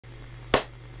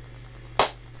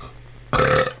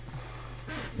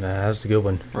That's a good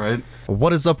one. Right.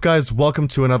 What is up, guys? Welcome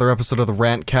to another episode of the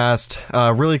Rantcast.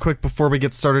 Really quick before we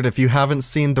get started, if you haven't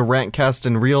seen the Rantcast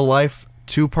in real life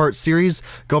two-part series,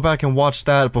 go back and watch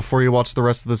that before you watch the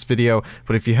rest of this video.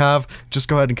 But if you have, just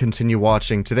go ahead and continue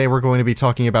watching. Today we're going to be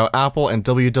talking about Apple and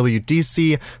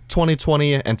WWDC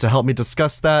 2020, and to help me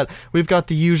discuss that, we've got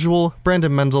the usual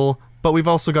Brandon Mendel, but we've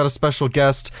also got a special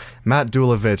guest, Matt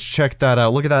Dulovich. Check that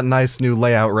out. Look at that nice new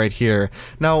layout right here.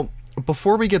 Now,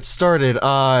 before we get started,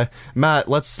 Matt,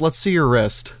 let's see your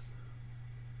wrist.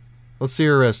 Let's see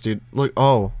your wrist, dude. Look.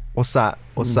 Oh, what's that?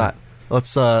 What's that? Let's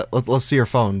see your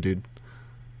phone, dude.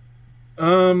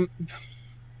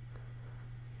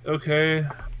 Okay.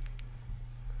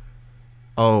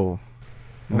 Oh,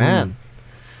 man.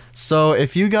 So,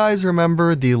 if you guys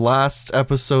remember the last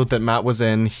episode that Matt was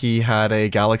in, he had a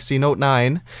Galaxy Note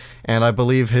 9, and I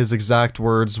believe his exact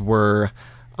words were,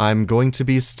 "I'm going to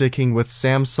be sticking with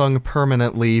Samsung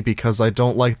permanently because I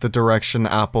don't like the direction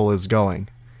Apple is going."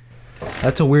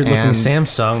 That's a weird looking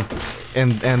Samsung.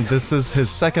 And this is his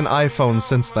second iPhone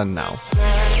since then now.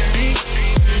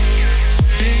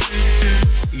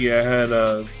 Yeah, I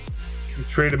had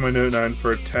traded my Note 9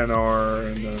 for a 10R,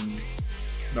 and then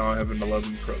now I have an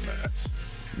 11 Pro Max.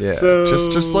 Yeah, so,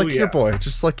 just like your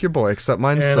boy, except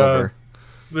mine's silver.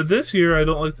 But this year, I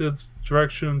don't like the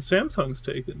direction Samsung's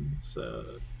taken. So.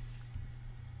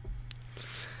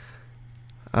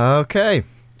 Okay,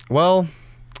 well,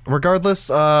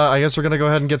 regardless, I guess we're gonna go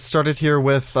ahead and get started here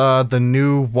with the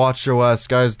new watchOS,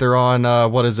 guys. They're on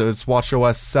what is it? It's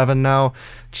watchOS 7 now.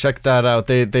 Check that out.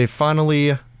 They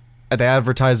finally they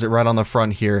advertise it right on the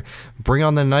front here. Bring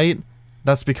on the night.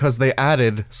 That's because they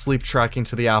added sleep tracking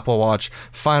to the Apple Watch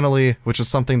finally, which is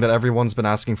something that everyone's been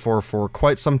asking for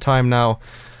quite some time now.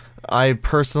 I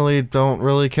personally don't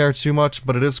really care too much,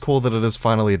 but it is cool that it is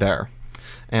finally there.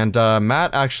 And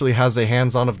Matt actually has a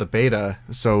hands-on of the beta,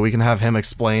 so we can have him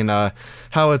explain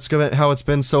how it's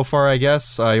been so far, I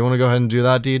guess. You want to go ahead and do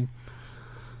that, dude?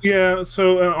 Yeah,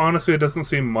 so honestly, it doesn't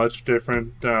seem much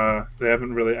different. They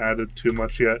haven't really added too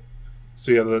much yet.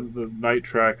 So yeah, the night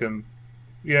tracking,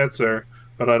 yeah, it's there,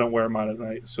 but I don't wear them out at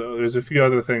night. So there's a few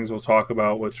other things we'll talk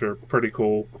about which are pretty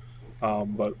cool.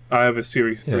 But I have a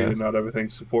Series 3 and not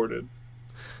everything's supported.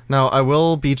 Now, I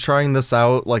will be trying this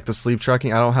out, like the sleep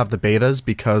tracking. I don't have the betas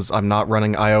because I'm not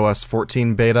running iOS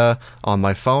 14 beta on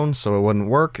my phone, so it wouldn't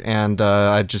work, and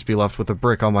I'd just be left with a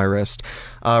brick on my wrist.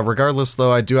 Regardless,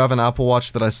 though, I do have an Apple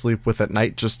Watch that I sleep with at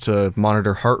night just to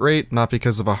monitor heart rate, not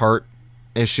because of a heart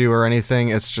issue or anything.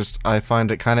 It's just I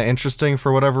find it kind of interesting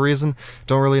for whatever reason.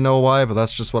 Don't really know why, but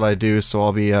that's just what I do, so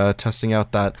I'll be testing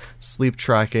out that sleep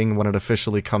tracking when it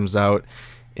officially comes out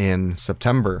in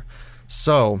September.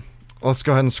 So let's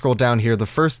go ahead and scroll down here. The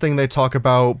first thing they talk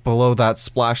about below that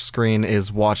splash screen is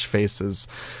watch faces.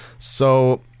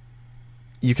 So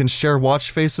you can share watch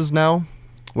faces now,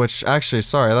 which actually,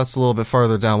 sorry, that's a little bit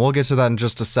farther down. We'll get to that in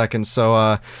just a second.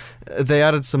 So they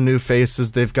added some new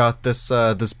faces. They've got this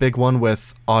this big one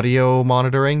with audio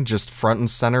monitoring, just front and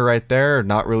center right there.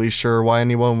 Not really sure why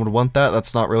anyone would want that.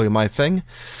 That's not really my thing.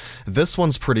 This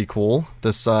one's pretty cool.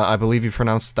 This, I believe you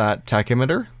pronounced that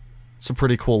tachymeter. It's a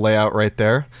pretty cool layout right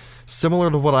there.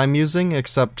 Similar to what I'm using,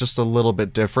 except just a little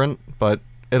bit different, but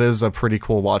it is a pretty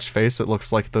cool watch face. It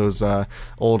looks like those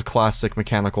old classic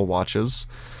mechanical watches.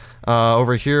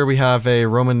 Over here we have a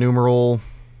Roman numeral,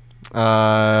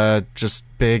 just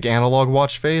big analog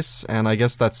watch face, and I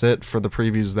guess that's it for the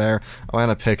previews there. Oh, and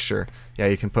a picture. Yeah,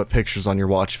 you can put pictures on your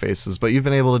watch faces, but you've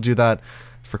been able to do that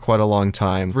for quite a long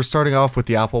time. We're starting off with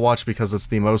the Apple Watch because it's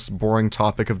the most boring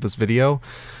topic of this video.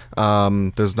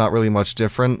 There's not really much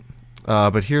different.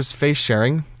 But here's face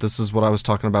sharing. This is what I was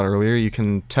talking about earlier. You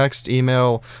can text,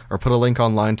 email, or put a link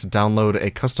online to download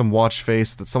a custom watch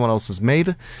face that someone else has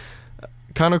made.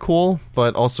 Kind of cool,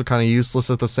 but also kind of useless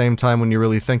at the same time when you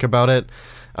really think about it.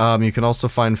 You can also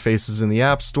find faces in the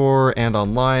App Store and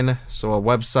online, so a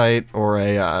website or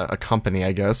a company,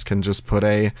 I guess, can just put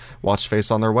a watch face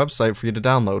on their website for you to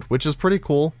download, which is pretty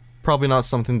cool. Probably not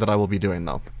something that I will be doing,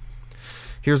 though.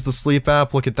 Here's the sleep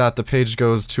app. Look at that. The page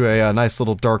goes to a nice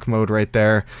little dark mode right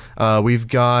there. We've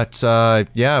got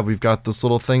this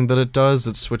little thing that it does.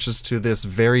 It switches to this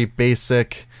very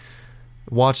basic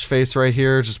watch face right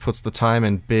here. Just puts the time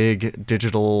in big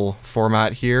digital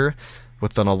format here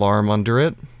with an alarm under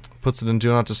it. Puts it in Do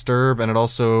Not Disturb, and it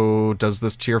also does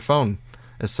this to your phone.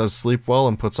 It says sleep well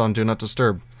and puts on Do Not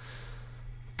Disturb.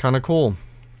 Kind of cool.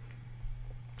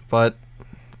 But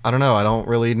I don't know, I don't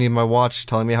really need my watch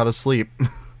telling me how to sleep.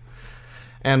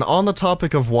 And on the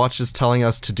topic of watches telling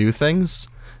us to do things,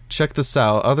 check this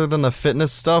out. Other than the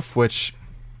fitness stuff, which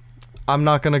I'm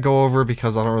not going to go over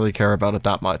because I don't really care about it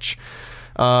that much.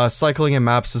 Cycling and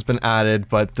maps has been added,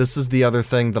 but this is the other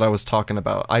thing that I was talking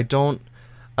about. I don't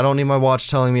need my watch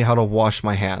telling me how to wash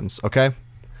my hands, okay?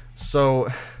 So,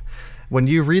 when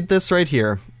you read this right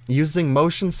here, using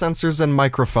motion sensors and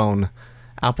microphone,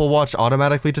 Apple Watch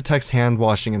automatically detects hand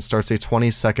washing and starts a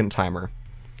 20-second timer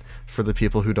for the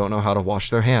people who don't know how to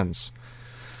wash their hands.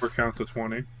 Or count to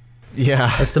 20.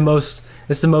 Yeah. It's the most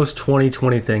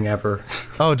 2020 thing ever.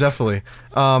 Oh, definitely.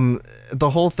 The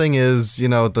whole thing is, you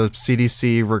know, the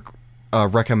CDC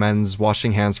recommends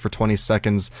washing hands for 20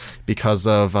 seconds because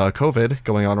of COVID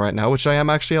going on right now, which I am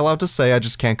actually allowed to say. I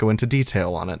just can't go into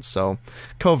detail on it. So,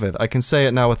 COVID. I can say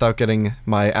it now without getting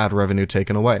my ad revenue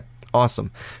taken away.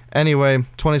 Awesome. Anyway,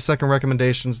 20-second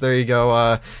recommendations. There you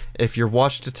go. If your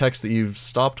watch detects that you've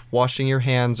stopped washing your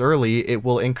hands early, it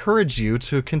will encourage you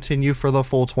to continue for the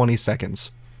full 20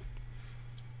 seconds.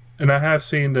 And I have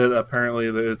seen that apparently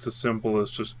that it's as simple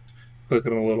as just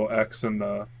clicking a little X in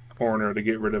the corner to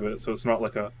get rid of it, so it's not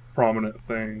like a prominent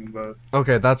thing. But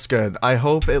okay, that's good. I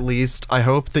hope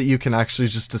that you can actually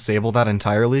just disable that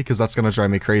entirely, because that's going to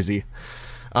drive me crazy.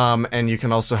 And you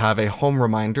can also have a home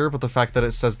reminder, but the fact that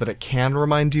it says that it can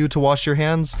remind you to wash your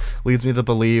hands leads me to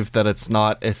believe that it's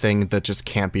not a thing that just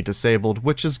can't be disabled,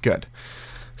 which is good.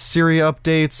 Siri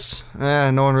updates,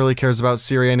 no one really cares about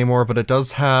Siri anymore, but it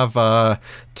does have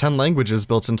 10 languages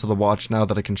built into the watch now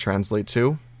that it can translate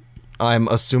to. I'm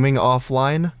assuming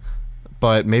offline,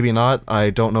 but maybe not, I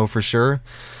don't know for sure.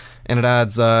 And it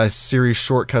adds Siri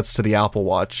shortcuts to the Apple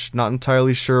Watch. Not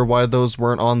entirely sure why those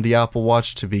weren't on the Apple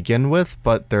Watch to begin with,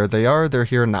 but there they are, they're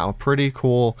here now. Pretty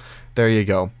cool, there you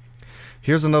go.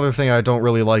 Here's another thing I don't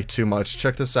really like too much.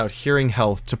 Check this out, hearing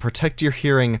health. To protect your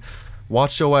hearing,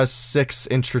 watchOS 6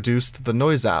 introduced the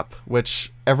noise app,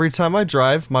 which every time I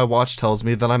drive, my watch tells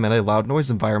me that I'm in a loud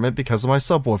noise environment because of my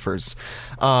subwoofers.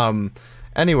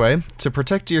 Anyway, to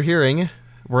protect your hearing,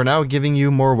 we're now giving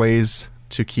you more ways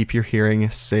to keep your hearing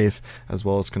safe, as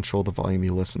well as control the volume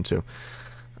you listen to.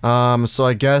 So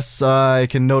I guess it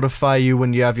can notify you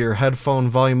when you have your headphone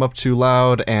volume up too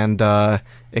loud, and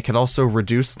it can also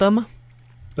reduce them.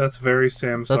 That's very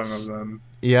Samsung of them.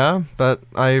 Yeah,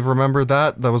 I remember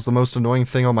that. That was the most annoying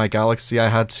thing on my Galaxy. I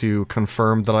had to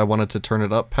confirm that I wanted to turn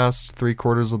it up past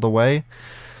 3/4 of the way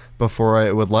before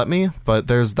it would let me, but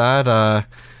there's that.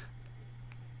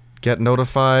 Get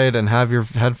notified and have your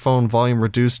headphone volume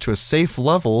reduced to a safe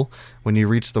level when you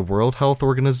reach the World Health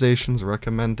Organization's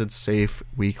recommended safe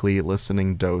weekly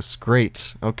listening dose.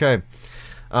 Great. Okay.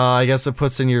 I guess it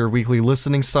puts in your weekly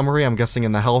listening summary. I'm guessing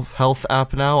in the health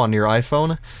app now on your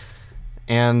iPhone.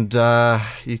 And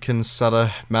you can set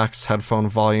a max headphone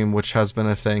volume, which has been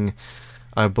a thing,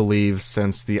 I believe,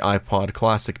 since the iPod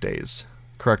Classic days.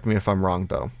 Correct me if I'm wrong,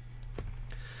 though.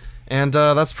 And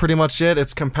that's pretty much it.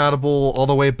 It's compatible all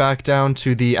the way back down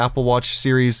to the Apple Watch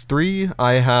Series 3.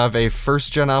 I have a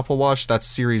first-gen Apple Watch, that's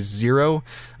Series 0,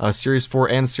 Series 4,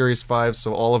 and Series 5,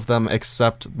 so all of them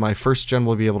except my first-gen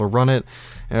will be able to run it.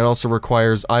 And it also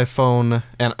requires an iPhone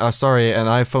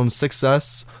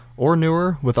 6S or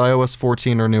newer with iOS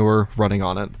 14 or newer running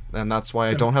on it. And that's why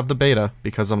I don't have the beta,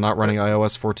 because I'm not running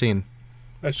iOS 14.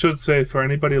 I should say, for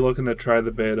anybody looking to try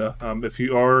the beta, if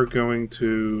you are going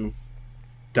to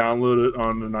download it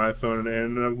on an iPhone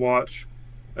and a watch,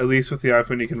 at least with the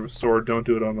iPhone you can restore. Don't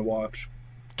do it on the watch.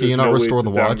 Can you not restore the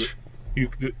watch?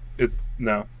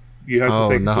 No. You have to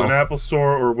take it to an Apple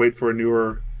store or wait for a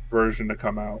newer version to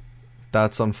come out.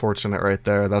 That's unfortunate right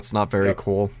there. That's not very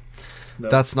cool.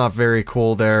 Nope. That's not very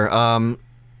cool there.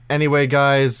 Anyway,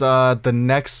 guys, the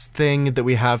next thing that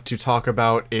we have to talk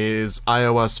about is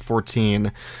iOS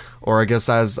 14, or I guess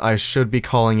as I should be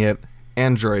calling it,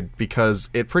 Android, because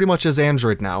it pretty much is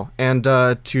Android now. And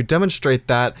to demonstrate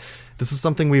that, this is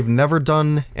something we've never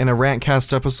done in a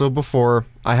Rantcast episode before.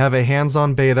 I have a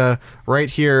hands-on beta right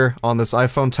here on this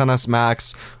iPhone XS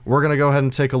Max. We're going to go ahead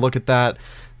and take a look at that.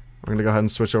 We're going to go ahead and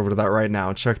switch over to that right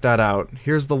now. Check that out.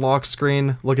 Here's the lock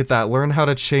screen. Look at that. Learn how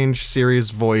to change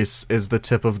Siri's voice is the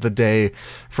tip of the day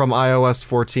from iOS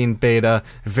 14 beta.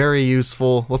 Very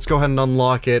useful. Let's go ahead and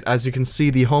unlock it. As you can see,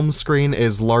 the home screen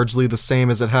is largely the same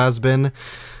as it has been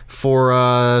for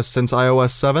since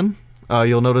iOS 7.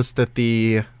 You'll notice that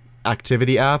the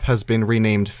activity app has been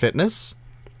renamed Fitness.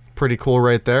 Pretty cool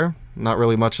right there. Not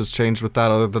really much has changed with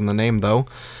that other than the name, though.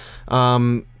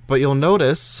 But you'll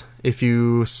notice, if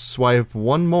you swipe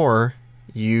one more,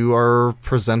 you are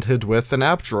presented with an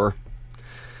app drawer.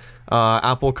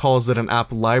 Apple calls it an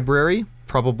app library,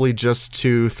 probably just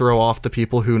to throw off the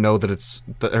people who know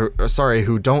that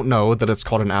who don't know that it's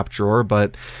called an app drawer.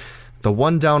 But the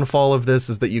one downfall of this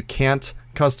is that you can't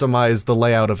customize the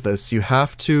layout of this. You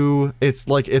have to.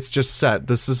 It's just set.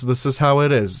 This is how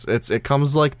it is. It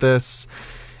comes like this.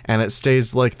 and it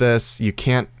stays like this. You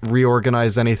can't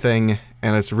reorganize anything,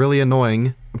 and it's really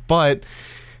annoying. But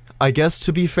I guess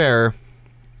to be fair,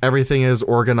 everything is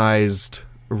organized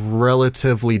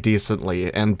relatively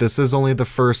decently, and this is only the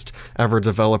first ever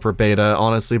developer beta.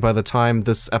 Honestly, by the time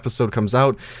this episode comes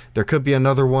out, there could be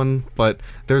another one, but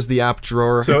there's the app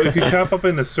drawer. So if you tap up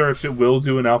into search, it will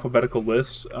do an alphabetical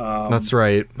list. That's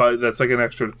right. But that's like an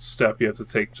extra step you have to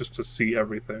take just to see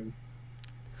everything.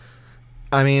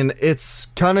 I mean, it's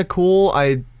kind of cool.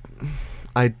 I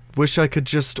wish I could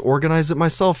just organize it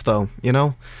myself, though, you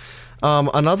know?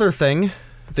 Another thing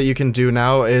that you can do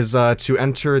now is to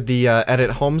enter the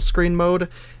edit home screen mode,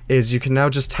 is you can now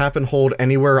just tap and hold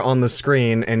anywhere on the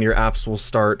screen and your apps will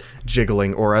start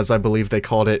jiggling, or as I believe they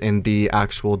called it in the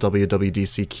actual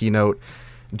WWDC keynote,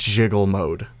 jiggle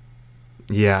mode.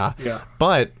 Yeah.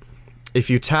 But if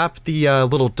you tap the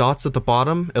little dots at the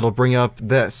bottom, it'll bring up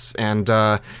this, and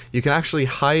you can actually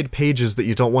hide pages that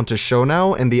you don't want to show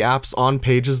now, and the apps on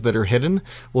pages that are hidden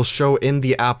will show in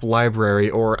the app library,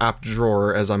 or app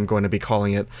drawer, as I'm going to be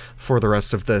calling it for the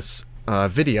rest of this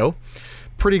video.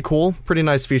 Pretty cool, pretty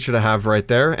nice feature to have right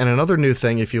there. And another new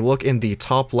thing, if you look in the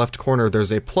top left corner,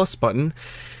 there's a plus button,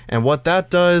 and what that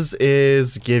does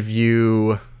is give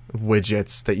you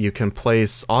widgets that you can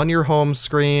place on your home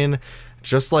screen,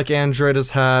 just like Android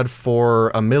has had for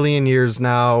a million years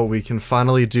now. We can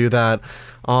finally do that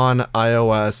on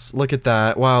iOS. Look at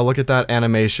that. Wow, look at that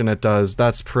animation it does.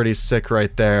 That's pretty sick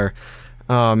right there.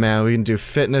 Oh man, we can do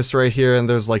fitness right here, and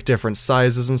there's like different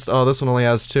sizes and stuff. Oh, this one only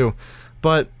has 2.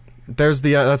 But there's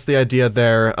the that's the idea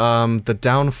there. The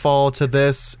downfall to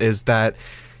this is that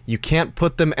you can't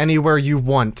put them anywhere you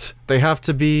want. They have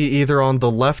to be either on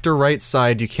the left or right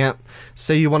side. You can't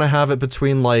say you want to have it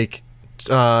between like 2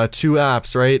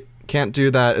 apps, right? Can't do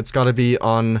that. It's got to be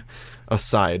on a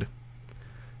side,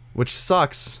 which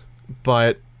sucks,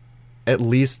 but at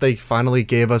least they finally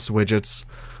gave us widgets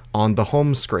on the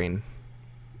home screen.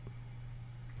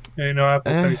 Yeah, you know,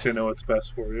 Apple thinks they know what's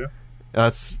best for you.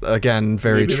 That's, again,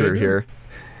 very Maybe true here.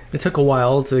 It took a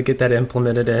while to get that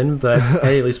implemented in, but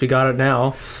hey, at least we got it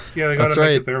now. Yeah, they got to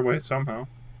make it their way somehow.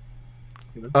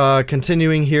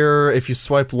 Continuing here, if you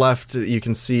swipe left, you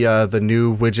can see the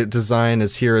new widget design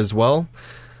is here as well.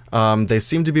 They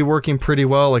seem to be working pretty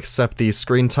well, except the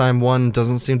screen time one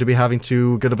doesn't seem to be having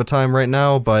too good of a time right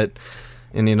now, but,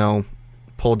 and you know,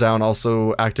 pull down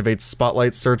also activates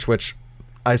spotlight search, which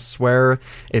I swear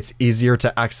it's easier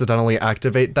to accidentally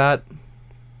activate that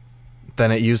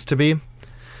than it used to be.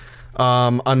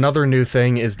 Another new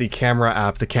thing is the camera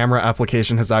app. The camera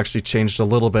application has actually changed a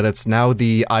little bit. It's now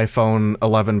the iPhone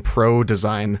 11 Pro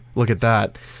design. Look at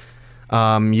that.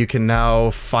 You can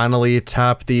now finally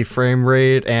tap the frame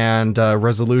rate and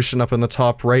resolution up in the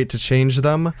top right to change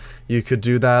them. You could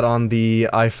do that on the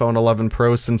iPhone 11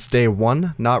 Pro since day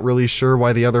one. Not really sure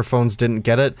why the other phones didn't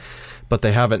get it, but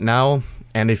they have it now.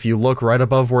 And if you look right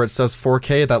above where it says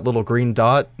 4K, that little green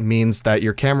dot means that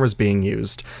your camera's being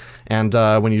used. And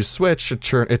when you switch,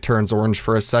 it turns orange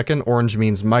for a second. Orange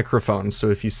means microphone. So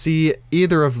if you see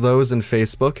either of those in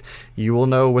Facebook, you will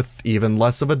know with even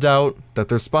less of a doubt that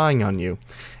they're spying on you.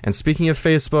 And speaking of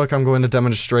Facebook, I'm going to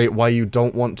demonstrate why you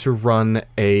don't want to run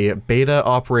a beta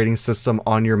operating system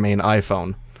on your main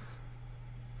iPhone.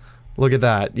 Look at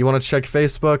that. You want to check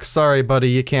Facebook? Sorry,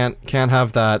 buddy, you can't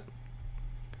have that.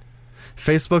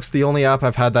 Facebook's the only app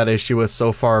I've had that issue with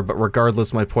so far, but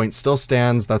regardless, my point still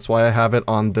stands. That's why I have it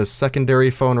on this secondary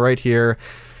phone right here,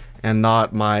 and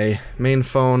not my main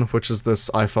phone, which is this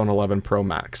iPhone 11 Pro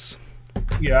Max.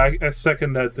 Yeah, I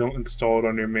second that. Don't install it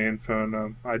on your main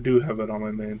phone. I do have it on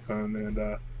my main phone,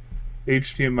 and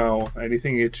HTML,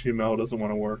 anything HTML doesn't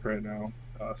want to work right now.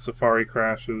 Safari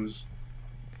crashes,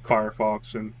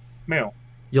 Firefox, and Mail.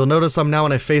 You'll notice I'm now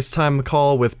in a FaceTime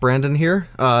call with Brandon here.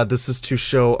 This is to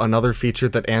show another feature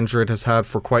that Android has had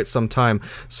for quite some time.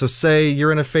 So say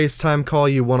you're in a FaceTime call,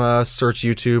 you want to search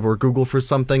YouTube or Google for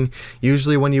something.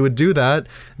 Usually when you would do that,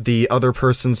 the other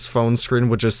person's phone screen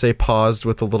would just say paused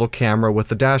with a little camera with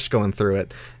the dash going through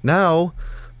it. Now,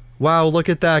 wow, look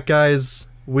at that, guys.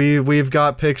 We've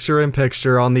got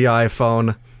picture-in-picture on the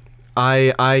iPhone.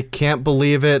 I can't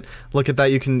believe it. Look at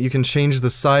that. You can change the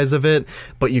size of it,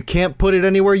 but you can't put it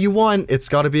anywhere you want. It's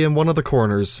got to be in one of the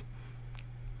corners.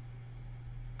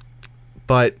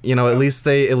 But, you know, at least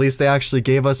they actually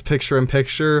gave us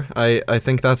picture-in-picture. I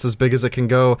think that's as big as it can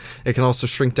go. It can also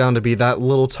shrink down to be that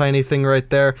little tiny thing right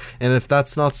there. And if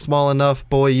that's not small enough,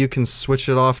 boy, you can switch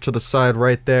it off to the side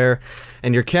right there.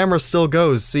 And your camera still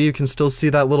goes. See, you can still see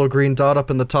that little green dot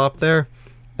up in the top there.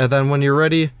 And then when you're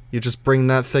ready, you just bring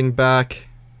that thing back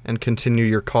and continue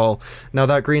your call. Now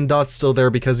that green dot's still there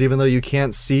because even though you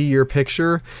can't see your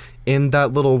picture, in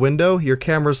that little window, your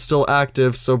camera's still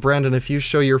active. So Brandon, if you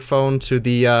show your phone to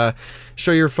the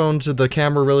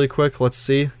camera really quick, let's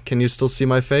see. Can you still see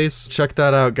my face? Check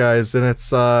that out, guys. In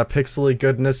its pixely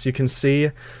goodness, you can see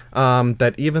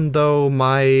that even though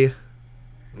my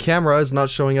camera is not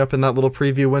showing up in that little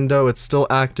preview window, it's still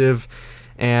active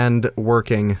and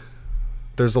working.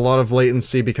 There's a lot of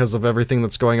latency because of everything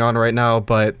that's going on right now,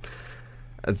 but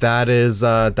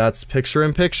that's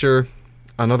picture-in-picture.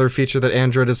 Another feature that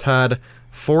Android has had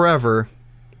forever,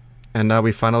 and now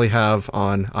we finally have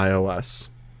on iOS.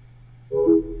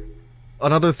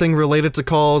 Another thing related to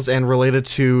calls and related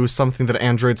to something that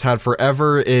Android's had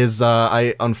forever is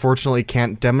I unfortunately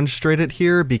can't demonstrate it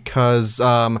here because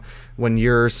when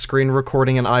you're screen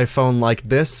recording an iPhone like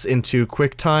this into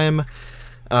QuickTime,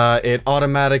 it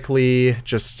automatically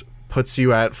just puts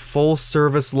you at full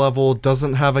service level,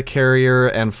 doesn't have a carrier,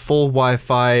 and full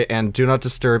Wi-Fi, and do not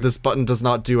disturb. This button does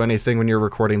not do anything when you're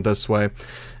recording this way.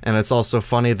 And it's also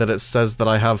funny that it says that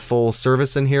I have full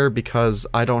service in here because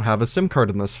I don't have a SIM card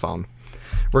in this phone.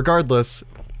 Regardless,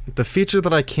 the feature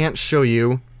that I can't show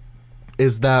you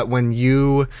is that when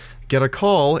you get a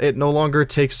call, it no longer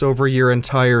takes over your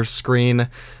entire screen.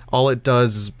 All it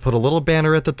does is put a little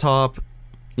banner at the top.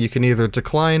 You can either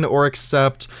decline or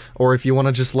accept, or if you want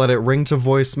to just let it ring to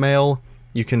voicemail,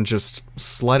 you can just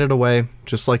slide it away,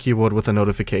 just like you would with a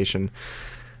notification.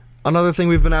 Another thing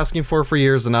we've been asking for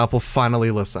years, and Apple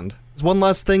finally listened. One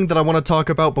last thing that I want to talk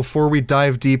about before we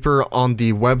dive deeper on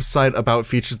the website about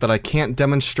features that I can't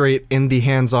demonstrate in the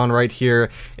hands-on right here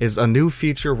is a new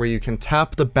feature where you can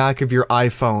tap the back of your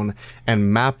iPhone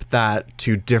and map that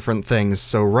to different things.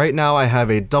 So right now I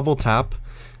have a double tap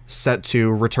set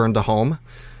to return to home.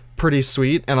 Pretty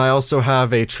sweet. And I also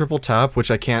have a triple tap,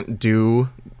 which I can't do,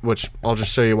 which I'll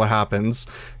just show you what happens.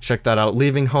 Check that out.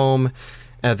 Leaving home,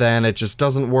 and then it just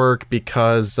doesn't work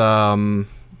because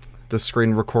the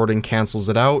screen recording cancels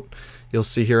it out. You'll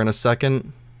see here in a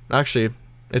second. Actually,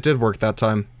 it did work that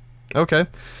time. Okay.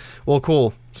 Well,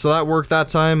 cool. So that worked that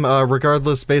time.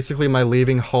 Regardless, basically my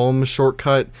leaving home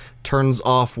shortcut turns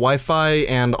off Wi-Fi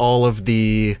and all of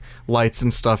the lights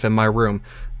and stuff in my room.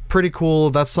 Pretty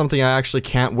cool. That's something I actually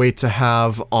can't wait to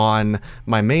have on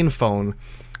my main phone.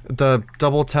 The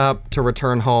double tap to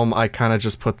return home, I kind of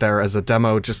just put there as a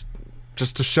demo, just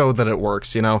to show that it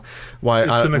works, you know?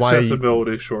 It's an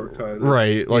accessibility shortcut.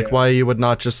 Right, like why you would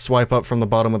not just swipe up from the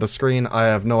bottom of the screen, I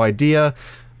have no idea.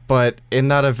 But in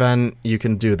that event, you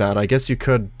can do that. I guess you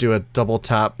could do a double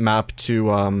tap map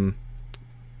to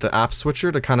the app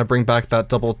switcher to kind of bring back that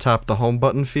double tap the home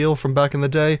button feel from back in the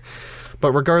day.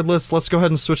 But regardless, let's go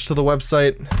ahead and switch to the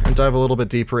website and dive a little bit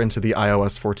deeper into the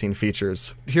iOS 14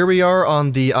 features. Here we are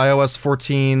on the iOS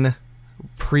 14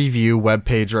 preview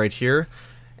webpage right here.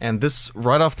 And this,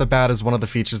 right off the bat, is one of the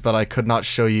features that I could not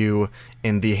show you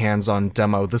in the hands-on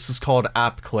demo. This is called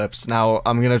App Clips. Now,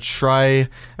 I'm going to try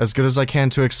as good as I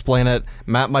can to explain it.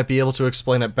 Matt might be able to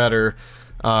explain it better.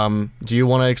 Do you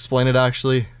want to explain it,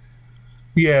 actually?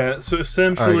 Yeah, so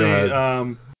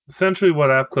essentially, essentially what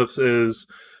App Clips is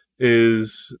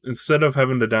instead of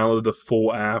having to download the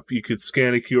full app, you could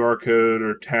scan a QR code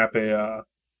or tap an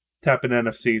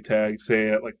NFC tag, say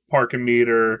at like Parking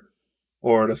Meter,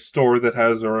 or at a store that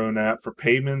has their own app for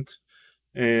payment,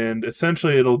 and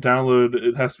essentially it'll download.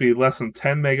 It has to be less than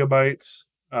 10 megabytes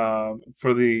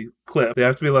for the clip. They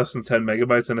have to be less than 10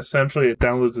 megabytes, and essentially it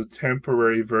downloads a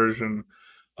temporary version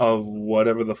of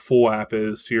whatever the full app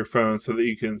is to your phone, so that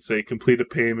you can, say, complete a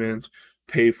payment,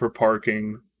 pay for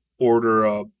parking, order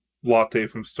a latte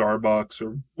from Starbucks,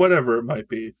 or whatever it might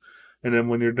be. And then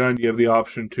when you're done, you have the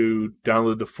option to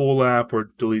download the full app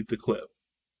or delete the clip.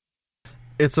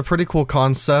 It's a pretty cool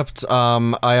concept.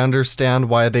 I understand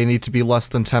why they need to be less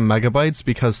than 10 megabytes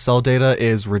because cell data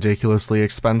is ridiculously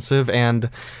expensive, and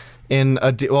in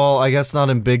well, I guess not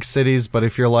in big cities, but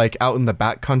if you're like out in the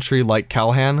backcountry like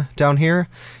Calhan down here,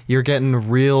 you're getting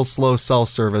real slow cell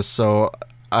service. So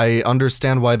I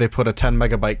understand why they put a 10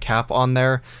 megabyte cap on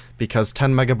there, because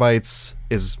 10 megabytes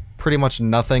is pretty much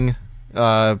nothing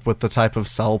with the type of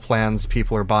cell plans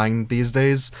people are buying these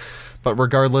days. But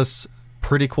regardless,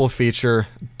 pretty cool feature.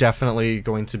 Definitely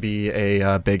going to be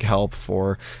a big help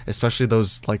for especially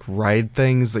those like ride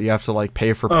things that you have to like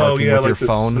pay for parking with like your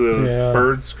phone.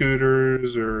 Bird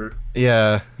scooters or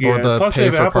or the plus pay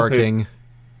for parking.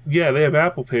 Yeah, they have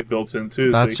Apple Pay built in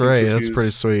too. That's so right. That's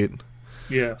pretty sweet.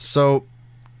 Yeah. So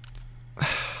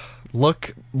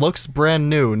looks brand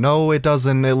new. No, it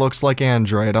doesn't. It looks like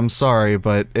Android. I'm sorry,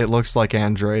 but it looks like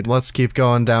Android. Let's keep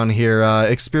going down here.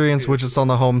 Experience widgets on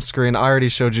the home screen. I already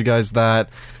showed you guys that.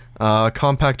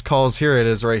 Compact calls, here it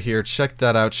is right here. Check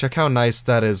that out. Check how nice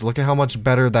that is. Look at how much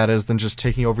better that is than just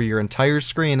taking over your entire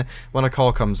screen when a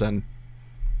call comes in.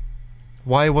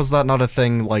 Why was that not a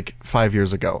thing like 5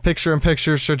 years ago?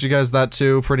 Picture-in-picture showed you guys that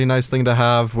too. Pretty nice thing to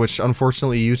have, which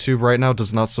unfortunately YouTube right now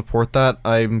does not support that.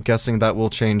 I'm guessing that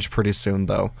will change pretty soon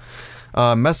though.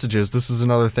 Messages. This is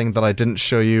another thing that I didn't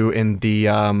show you in the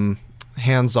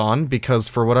hands-on because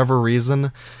for whatever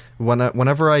reason,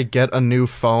 whenever I get a new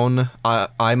phone,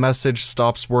 iMessage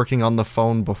stops working on the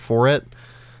phone before it.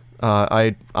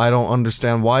 I don't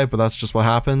understand why, but that's just what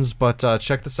happens. But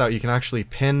check this out. You can actually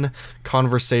pin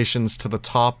conversations to the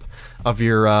top of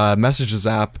your Messages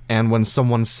app, and when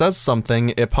someone says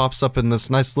something, it pops up in this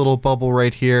nice little bubble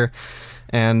right here,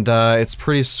 and it's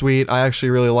pretty sweet. I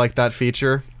actually really like that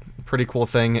feature. Pretty cool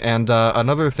thing. And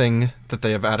another thing that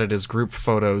they have added is group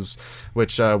photos,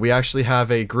 which we actually have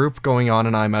a group going on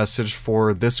in iMessage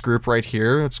for this group right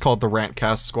here. It's called the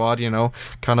Rantcast Squad, you know,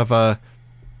 kind of a...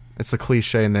 It's a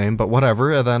cliche name, but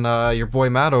whatever. And then your boy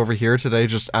Matt over here today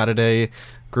just added a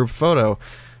group photo.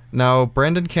 Now,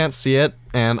 Brandon can't see it,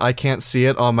 and I can't see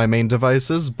it on my main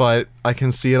devices, but I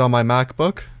can see it on my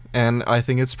MacBook, and I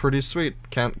think it's pretty sweet.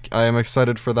 I am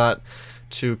excited for that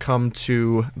to come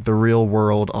to the real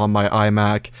world on my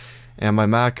iMac, and my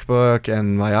MacBook,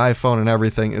 and my iPhone, and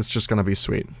everything. It's just gonna be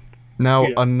sweet. Now,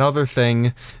 another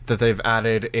thing that they've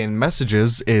added in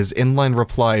Messages is inline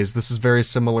replies. This is very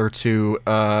similar to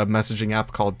a messaging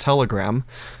app called Telegram,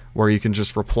 where you can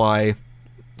just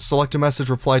select a message,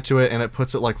 reply to it, and it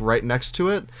puts it like right next to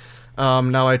it.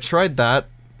 Now, I tried that.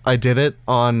 I did it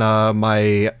on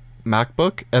my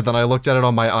MacBook, and then I looked at it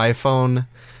on my iPhone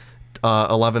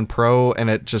 11 Pro, and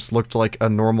it just looked like a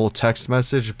normal text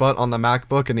message. But on the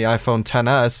MacBook and the iPhone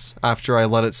XS, after I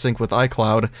let it sync with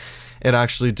iCloud, it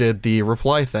actually did the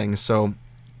reply thing, so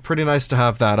pretty nice to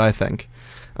have that, I think.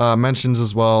 Mentions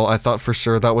as well, I thought for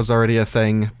sure that was already a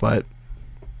thing, but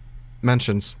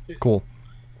mentions, cool.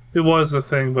 It was a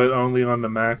thing, but only on the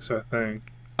Macs, I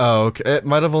think. Oh, okay. It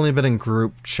might have only been in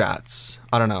group chats.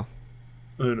 I don't know.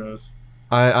 Who knows?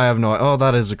 I have no... Oh,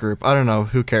 that is a group. I don't know.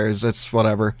 Who cares? It's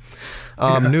whatever.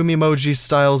 New emoji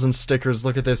styles and stickers.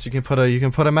 Look at this. You can put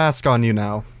a mask on you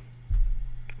now.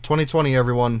 2020,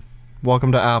 everyone.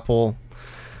 Welcome to Apple.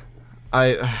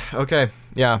 Okay,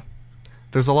 yeah.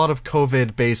 There's a lot of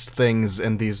COVID-based things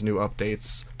in these new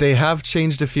updates. They have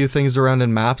changed a few things around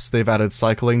in maps. They've added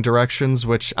cycling directions,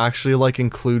 which actually, like,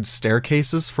 include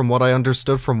staircases, from what I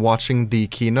understood from watching the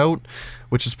keynote,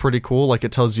 which is pretty cool. Like,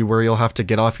 it tells you where you'll have to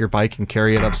get off your bike and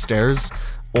carry it upstairs,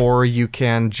 or you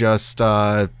can just,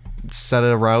 set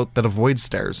a route that avoids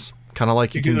stairs. Kind of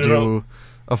like you can do...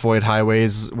 Avoid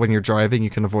highways when you're driving, you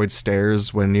can avoid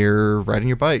stairs when you're riding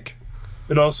your bike.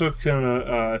 It also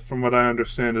can, from what I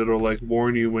understand, it'll like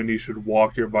warn you when you should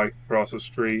walk your bike across the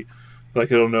street.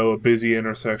 Like it'll know a busy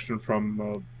intersection from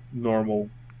a normal,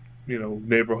 you know,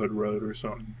 neighborhood road or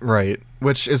something. Right,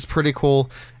 which is pretty cool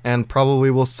and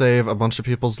probably will save a bunch of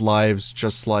people's lives,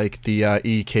 just like the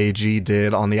EKG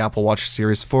did on the Apple Watch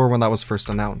Series 4 when that was first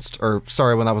announced. Or,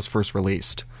 sorry, when that was first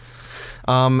released.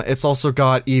 It's also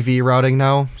got EV routing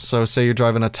now, so say you're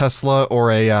driving a Tesla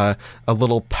or a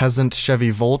little peasant Chevy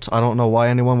Volt. I don't know why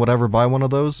anyone would ever buy one of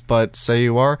those, but say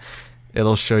you are,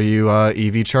 it'll show you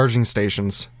EV charging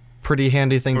stations. Pretty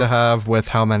handy thing to have with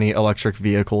how many electric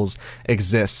vehicles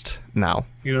exist now.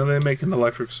 You know, they make an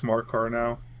electric smart car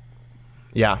now.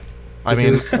 Yeah. I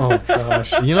mean, oh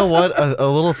gosh. You know what? A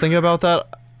little thing about that,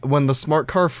 when the smart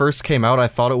car first came out, I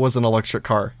thought it was an electric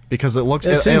car because it looked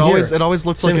it always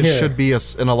looked like it should be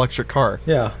an electric car.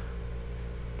 Yeah,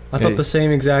 I thought the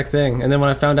same exact thing, and then when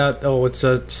I found out, oh, it's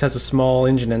just has a small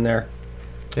engine in there.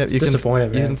 Yeah, you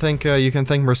disappointed. You can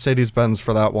thank Mercedes-Benz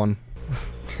for that one.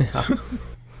 Yeah.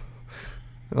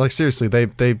 Like seriously,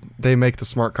 they make the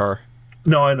smart car.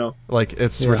 No, I know. Like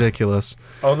it's ridiculous.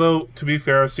 Although to be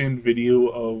fair, I've seen video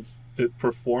of it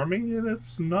performing, and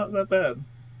it's not that bad.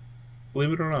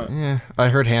 Believe it or not. Yeah, I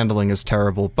heard handling is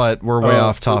terrible, but we're way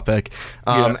off topic.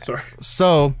 Yeah, sorry.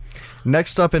 So,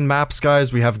 next up in Maps,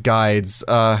 guys, we have guides.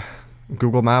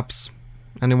 Google Maps.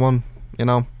 Anyone? You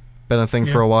know, been a thing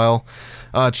for a while.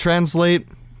 Translate.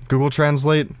 Google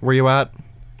Translate. Where you at?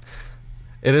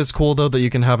 It is cool, though, that you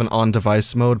can have an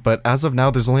on-device mode, but as of now,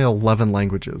 there's only 11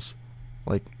 languages.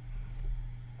 Like...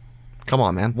 Come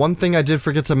on, man. One thing I did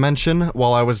forget to mention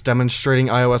while I was demonstrating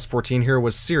iOS 14 here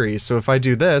was Siri. So if I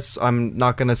do this, I'm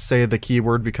not going to say the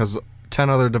keyword because 10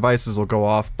 other devices will go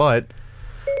off, but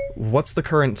what's the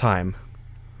current time?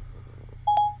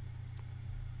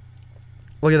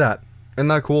 Look at that. Isn't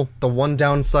that cool? The one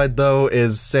downside, though,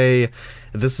 is, say,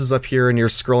 this is up here and you're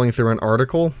scrolling through an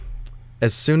article.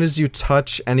 As soon as you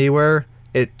touch anywhere,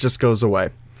 it just goes away.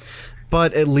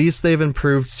 But at least they've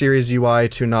improved Siri's UI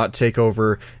to not take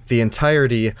over the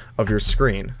entirety of your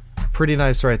screen. Pretty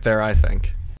nice right there, I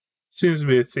think. Seems to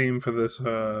be a theme for this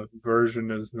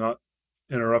version is not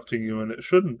interrupting you, and it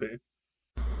shouldn't be.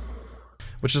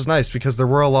 Which is nice, because there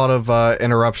were a lot of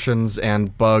interruptions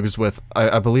and bugs with,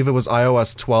 I believe it was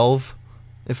iOS 12,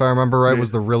 if I remember right,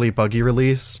 was the really buggy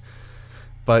release.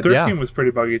 But 13 was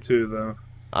pretty buggy too, though.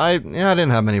 I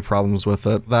didn't have many problems with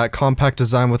it. That compact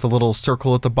design with a little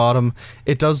circle at the bottom,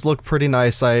 it does look pretty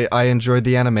nice. I enjoyed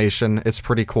the animation. It's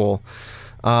pretty cool.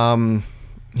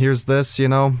 Here's this, you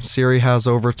know, Siri has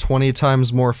over 20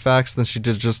 times more facts than she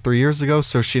did just 3 years ago,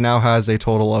 so she now has a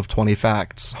total of 20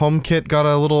 facts. HomeKit got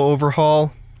a little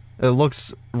overhaul. It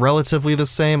looks relatively the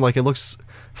same, like it looks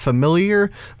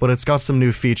familiar, but it's got some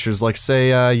new features, like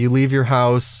say you leave your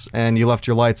house and you left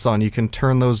your lights on, you can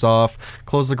turn those off,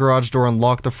 close the garage door and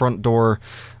lock the front door.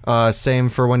 Same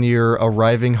for when you're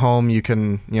arriving home, you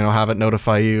can, you know, have it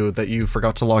notify you that you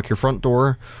forgot to lock your front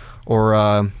door,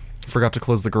 or forgot to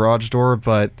close the garage door.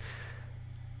 But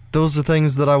those are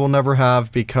things that I will never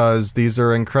have, because these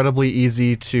are incredibly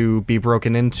easy to be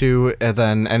broken into, and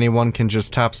then anyone can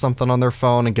just tap something on their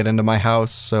phone and get into my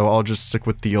house, so I'll just stick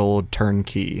with the old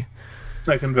turnkey.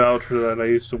 I can vouch for that. I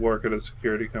used to work at a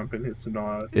security company. It's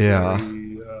not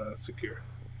very secure.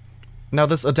 Now,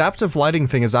 this adaptive lighting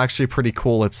thing is actually pretty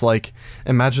cool. It's like,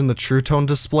 imagine the True Tone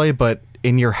display, but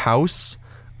in your house.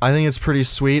 I think it's pretty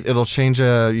sweet. It'll change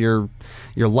your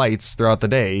lights throughout the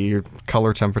day. Your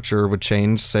color temperature would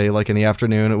change. Say, like in the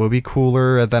afternoon, it would be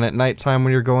cooler, and then at nighttime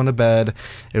when you're going to bed,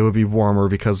 it would be warmer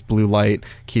because blue light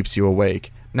keeps you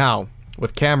awake. Now,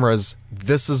 with cameras,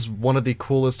 this is one of the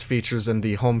coolest features in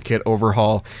the HomeKit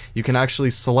overhaul. You can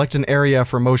actually select an area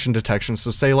for motion detection.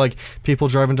 So say like people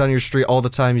driving down your street all the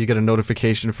time, you get a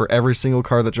notification for every single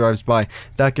car that drives by.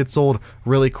 That gets old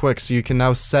really quick, so you can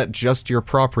now set just your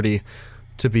property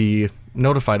to be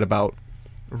notified about.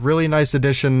 Really nice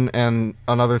addition, and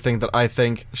another thing that I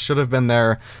think should have been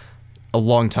there a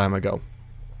long time ago.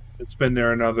 It's been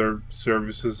there in other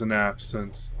services and apps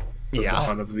since the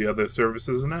dawn of the other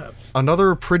services and apps.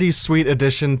 Another pretty sweet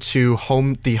addition to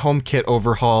the HomeKit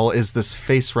overhaul is this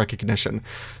face recognition.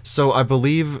 So I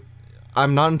believe,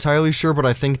 I'm not entirely sure, but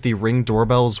I think the Ring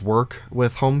doorbells work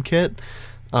with HomeKit.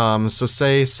 So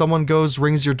say someone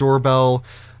rings your doorbell,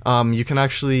 you can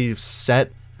actually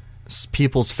set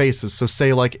people's faces. So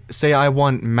say I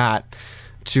want Matt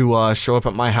to show up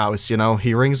at my house, you know,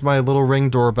 he rings my little Ring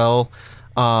doorbell.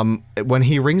 When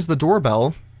he rings the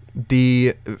doorbell,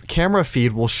 the camera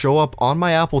feed will show up on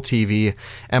my Apple TV,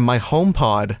 and my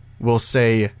HomePod will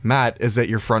say, Matt is at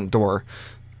your front door.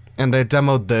 And they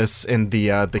demoed this in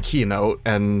the keynote,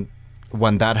 and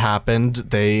when that happened,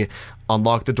 they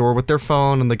unlocked the door with their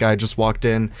phone, and the guy just walked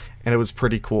in, and it was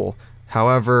pretty cool.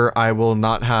 However, I will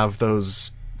not have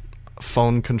those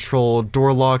phone-controlled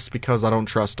door locks because I don't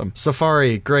trust them.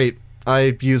 Safari, great.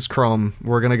 I use Chrome.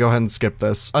 We're gonna go ahead and skip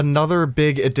this. Another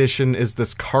big addition is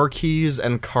this car keys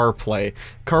and CarPlay.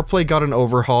 CarPlay got an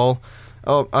overhaul.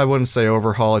 Oh, I wouldn't say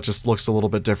overhaul, it just looks a little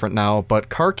bit different now, but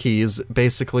car keys,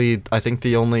 basically, I think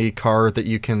the only car that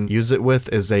you can use it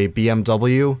with is a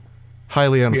BMW.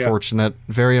 Highly unfortunate.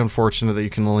 Yeah. Very unfortunate that you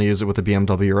can only use it with a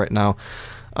BMW right now.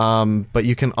 But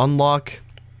you can unlock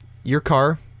your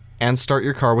car and start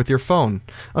your car with your phone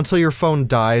until your phone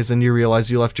dies and you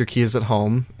realize you left your keys at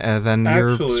home, and then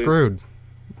you're screwed.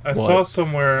 I saw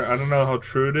somewhere, I don't know how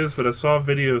true it is, but I saw a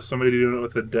video of somebody doing it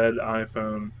with a dead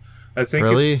iPhone. I think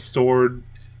it's stored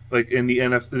like in the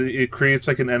NFC. It creates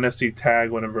like an NFC tag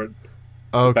whenever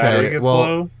the battery gets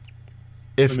low.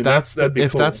 If that's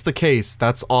the case,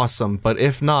 that's awesome. But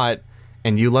if not,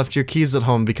 and you left your keys at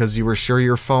home because you were sure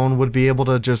your phone would be able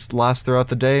to just last throughout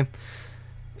the day,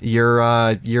 you're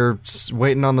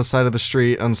waiting on the side of the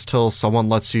street until someone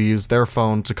lets you use their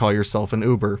phone to call yourself an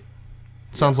Uber.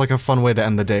 Sounds like a fun way to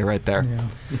end the day right there.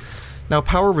 Yeah. Now,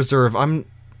 Power Reserve,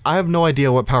 I have no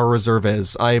idea what Power Reserve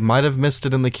is. I might have missed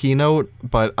it in the keynote,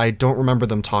 but I don't remember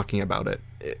them talking about it.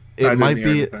 It might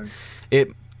be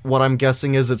what I'm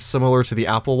guessing is it's similar to the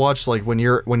Apple Watch. Like when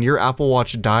your Apple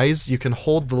Watch dies, you can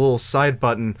hold the little side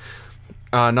button,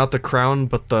 not the crown,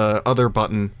 but the other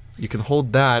button. You can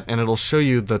hold that, and it'll show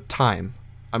you the time.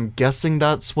 I'm guessing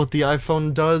that's what the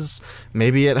iPhone does.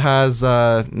 Maybe it has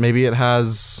a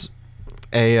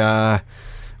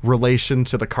relation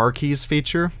to the car keys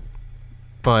feature,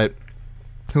 but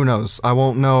who knows? I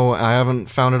won't know. I haven't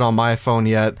found it on my phone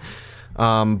yet.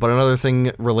 But another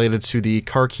thing related to the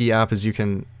car key app is you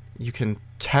can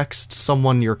text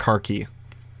someone your car key.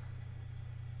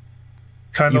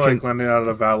 Kind of like lending out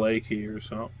a valet key or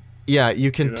something. Yeah,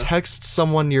 you can text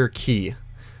someone your key.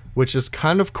 which is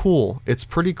kind of cool. It's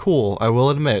pretty cool, I will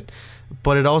admit.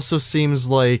 But it also seems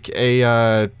like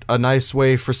a nice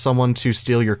way for someone to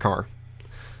steal your car.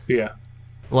 Yeah.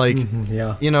 Like,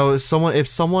 yeah. you know, if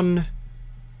someone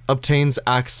obtains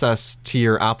access to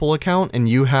your Apple account and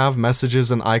you have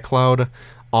messages in iCloud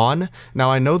on,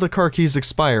 now I know the car keys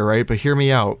expire, right? But hear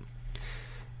me out.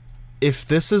 If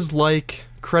this is like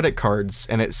credit cards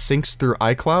and it syncs through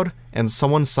iCloud and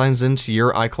someone signs into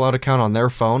your iCloud account on their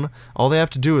phone, all they have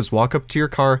to do is walk up to your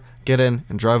car, get in,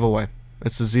 and drive away.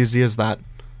 It's as easy as that.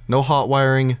 No hot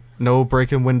wiring, no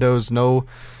breaking windows, no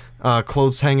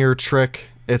clothes hanger trick.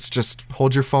 It's just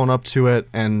hold your phone up to it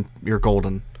and you're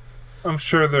golden. I'm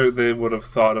sure they would have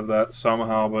thought of that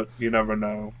somehow, but you never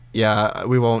know. Yeah,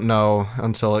 we won't know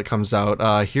until it comes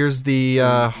out. Here's the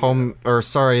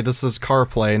this is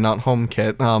CarPlay, not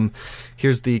HomeKit.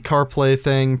 Here's the CarPlay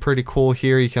thing, pretty cool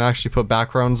here. You can actually put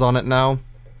backgrounds on it now.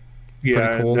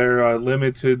 Yeah, cool. They're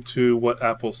limited to what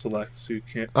Apple selects. So you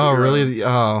can't. Oh, really?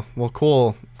 Oh, well,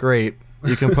 cool. Great.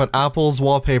 You can put Apple's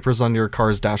wallpapers on your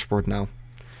car's dashboard now.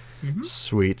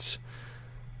 Sweet.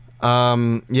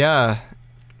 Yeah.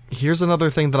 Here's another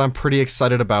thing that I'm pretty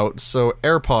excited about. So,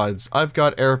 AirPods. I've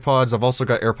got AirPods. I've also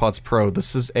got AirPods Pro.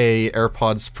 This is a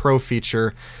AirPods Pro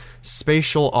feature.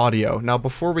 Spatial audio. Now,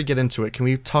 before we get into it, can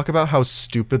we talk about how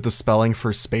stupid the spelling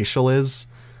for spatial is?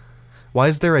 Why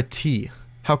is there a T?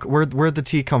 Where'd the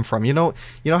T come from? You know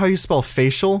how you spell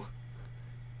facial?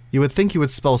 You would think you would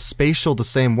spell spatial the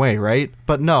same way, right?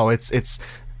 But no, it's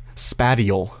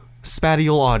spatial.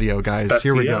 Spatial audio, guys. Spatial.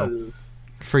 Here we go.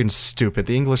 Freaking stupid.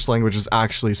 The English language is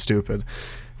actually stupid.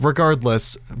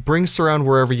 Regardless, bring surround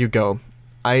wherever you go.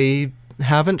 I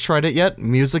haven't tried it yet.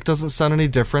 Music doesn't sound any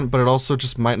different, but it also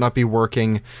just might not be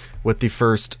working with the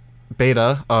first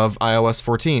beta of iOS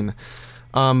 14.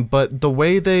 But the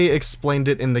way they explained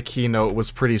it in the keynote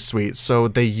was pretty sweet. So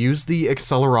they use the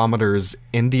accelerometers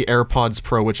in the AirPods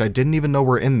Pro, which I didn't even know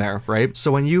were in there, right?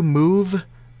 So when you move,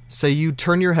 say you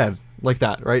turn your head like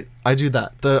that, right? I do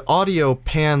that. The audio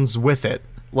pans with it.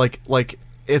 Like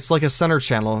it's like a center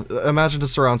channel. Imagine a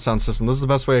surround sound system. This is the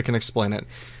best way I can explain it.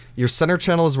 Your center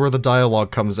channel is where the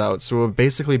dialogue comes out. So it would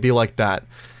basically be like that.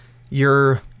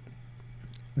 Your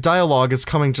dialogue is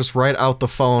coming just right out the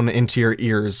phone into your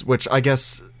ears, which I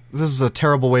guess this is a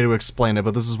terrible way to explain it,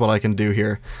 but this is what I can do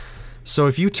here. So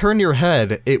if you turn your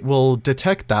head, it will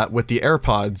detect that with the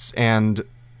AirPods and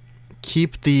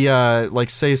keep the, like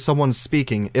say someone's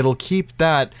speaking, it'll keep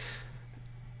that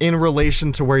in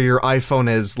relation to where your iPhone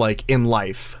is, like, in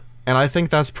life. And I think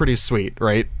that's pretty sweet,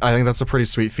 right? I think that's a pretty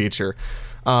sweet feature.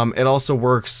 It also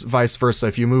works vice versa.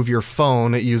 If you move your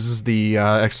phone, it uses the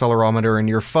accelerometer in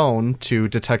your phone to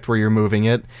detect where you're moving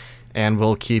it, and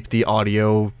will keep the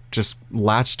audio just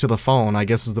latched to the phone, I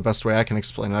guess is the best way I can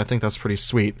explain it. I think that's pretty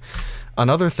sweet.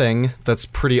 Another thing that's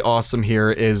pretty awesome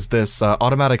here is this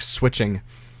automatic switching.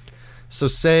 So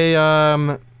say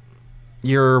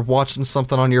you're watching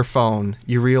something on your phone,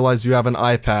 you realize you have an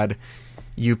iPad,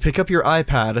 you pick up your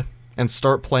iPad and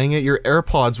start playing it, your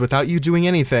AirPods, without you doing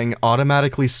anything,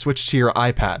 automatically switch to your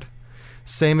iPad.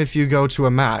 Same if you go to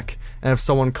a Mac, and if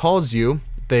someone calls you,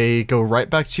 they go right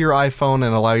back to your iPhone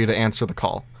and allow you to answer the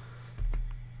call.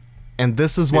 And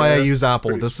this is why I use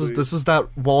Apple. This is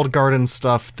that walled garden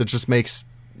stuff that just makes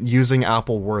using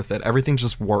Apple worth it. Everything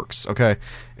just works, okay?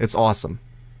 It's awesome.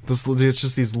 It's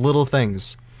just these little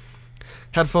things.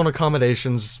 Headphone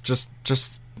accommodations, just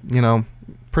you know,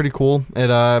 pretty cool. It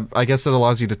I guess it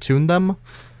allows you to tune them.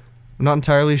 I'm not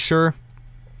entirely sure.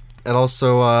 It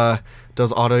also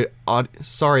does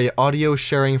audio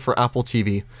sharing for Apple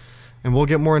TV. And we'll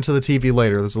get more into the TV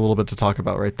later. There's a little bit to talk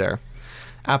about right there.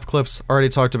 App clips, already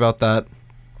talked about that.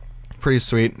 Pretty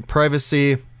sweet.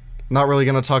 Privacy, not really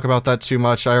going to talk about that too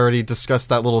much. I already discussed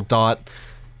that little dot.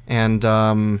 And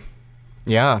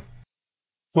yeah.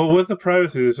 Well, with the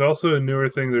privacy, there's also a newer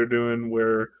thing they're doing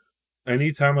where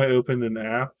anytime I open an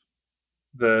app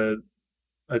that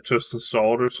I just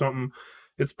installed or something,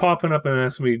 it's popping up and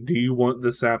asking me, do you want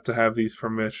this app to have these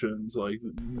permissions? Like,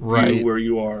 view where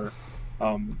you are.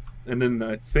 And then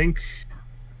I think,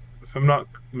 if I'm not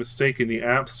mistaken, the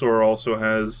App Store also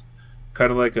has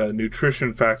kind of like a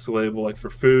nutrition facts label, like for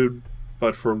food,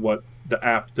 but for what the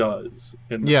app does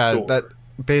in the store. That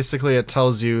basically it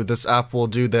tells you this app will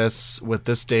do this with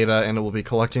this data, and it will be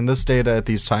collecting this data at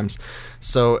these times.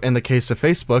 So in the case of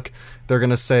Facebook, they're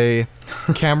going to say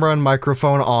camera and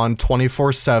microphone on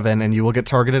 24/7, and you will get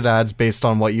targeted ads based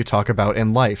on what you talk about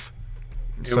in life.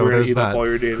 And so there's that. All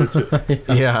your data too.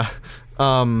 Yeah.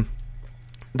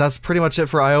 That's pretty much it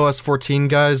for iOS 14,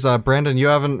 guys. Brandon, you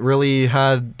haven't really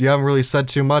said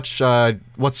too much.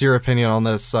 What's your opinion on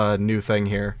this new thing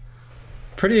here?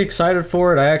 pretty excited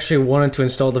for it. I actually wanted to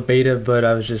install the beta, but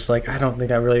I was just like, I don't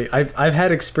think I really... I've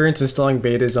had experience installing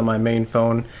betas on my main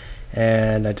phone,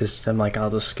 and I'm like, I'll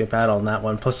just skip out on that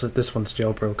one. Plus, this one's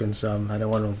jailbroken, so I don't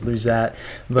want to lose that.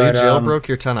 But you jailbroke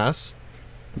your 10S?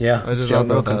 Yeah, I did not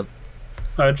know that.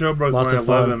 I jailbroke Lots my of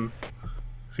fun.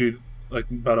 11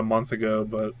 about a month ago,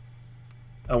 but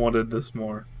I wanted this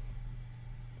more.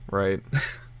 Right.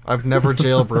 I've never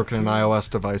jailbroken an iOS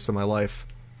device in my life.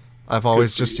 I've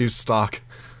always just used stock.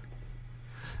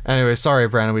 Anyway, sorry,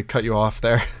 Brandon, we cut you off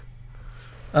there.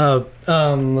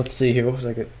 Let's see here. What was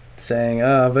I saying?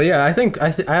 But yeah, I think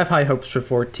I have high hopes for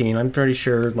 14. I'm pretty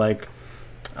sure, like,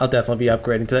 I'll definitely be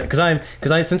upgrading to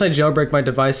that since I jailbreak my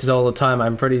devices all the time,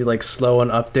 I'm pretty like slow on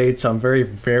updates. So I'm very,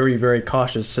 very, very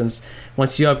cautious, since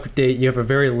once you update, you have a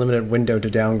very limited window to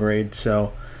downgrade.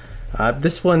 So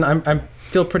this one, I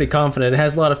feel pretty confident. It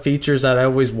has a lot of features that I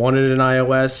always wanted in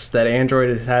iOS that Android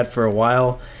has had for a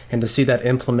while, and to see that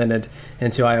implemented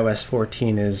into iOS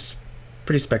 14 is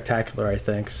pretty spectacular, I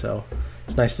think. So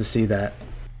it's nice to see that.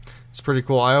 It's pretty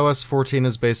cool. iOS 14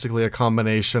 is basically a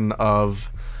combination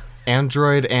of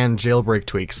Android and jailbreak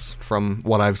tweaks from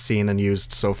what I've seen and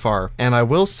used so far. And I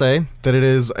will say that it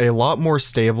is a lot more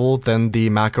stable than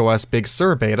the macOS Big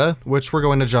Sur beta, which we're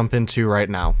going to jump into right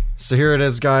now. So here it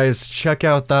is, guys. Check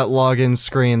out that login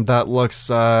screen. That looks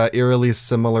eerily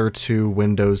similar to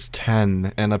Windows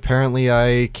 10. And apparently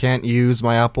I can't use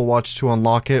my Apple Watch to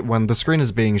unlock it when the screen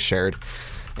is being shared.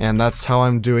 And that's how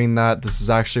I'm doing that. This is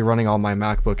actually running on my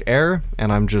MacBook Air,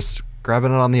 and I'm just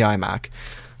grabbing it on the iMac.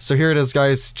 So here it is,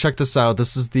 guys. Check this out.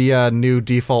 This is the new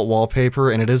default wallpaper,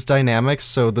 and it is dynamic,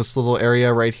 so this little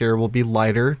area right here will be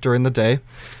lighter during the day.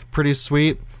 Pretty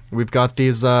sweet. We've got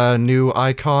these new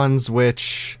icons,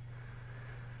 which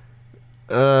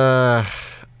I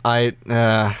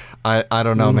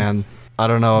don't know, man. I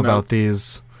don't know about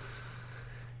these.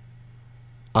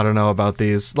 I don't know about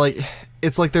these. Like,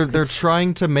 it's like they're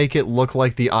trying to make it look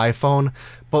like the iPhone,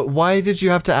 but why did you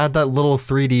have to add that little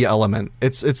 3D element?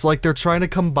 It's like they're trying to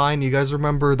combine. You guys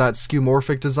remember that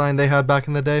skeuomorphic design they had back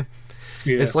in the day?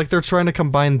 Yeah. It's like they're trying to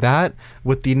combine that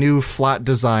with the new flat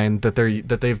design that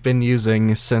they've been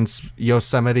using since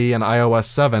Yosemite and iOS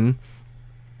 7.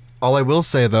 All I will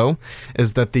say though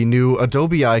is that the new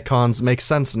Adobe icons make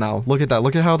sense now. Look at that.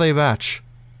 Look at how they match.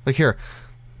 Like here.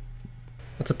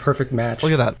 That's a perfect match.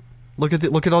 Look at that.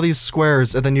 Look at all these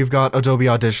squares, and then you've got Adobe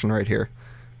Audition right here.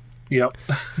 Yep.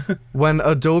 When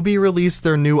Adobe released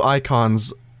their new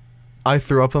icons, I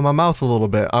threw up in my mouth a little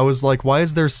bit. I was like, why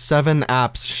is there 7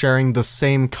 apps sharing the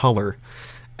same color?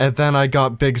 And then I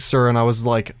got Big Sur, and I was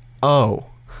like, oh,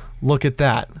 look at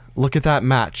that. Look at that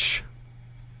match.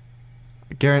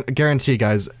 Guarantee,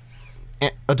 guys,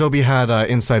 Adobe had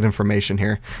inside information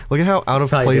here. Look at how out of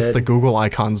place the Google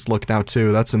icons look now,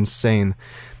 too. That's insane.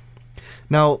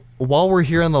 Now, while we're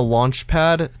here on the launch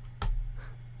pad,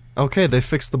 okay, they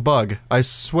fixed the bug. I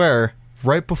swear,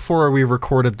 right before we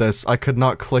recorded this, I could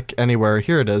not click anywhere.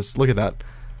 Here it is. Look at that.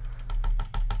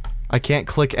 I can't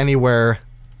click anywhere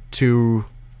to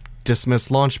dismiss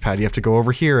Launchpad. You have to go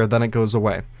over here, then it goes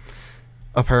away.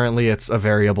 Apparently, it's a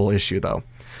variable issue, though.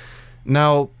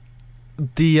 Now,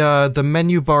 the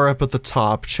menu bar up at the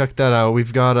top, check that out.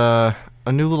 We've got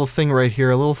a new little thing right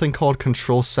here, a little thing called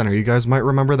Control Center. You guys might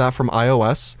remember that from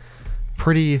iOS.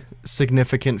 Pretty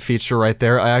significant feature right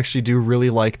there. I actually do really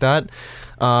like that.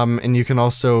 And you can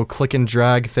also click and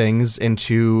drag things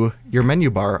into your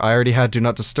menu bar. I already had Do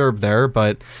Not Disturb there,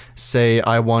 but say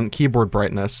I want keyboard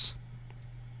brightness.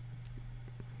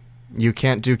 You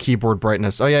can't do keyboard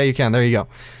brightness. Oh yeah, you can. There you go.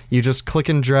 You just click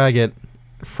and drag it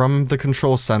from the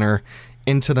Control Center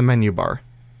into the menu bar.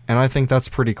 And I think that's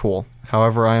pretty cool.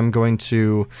 However, I am going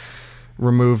to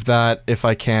remove that if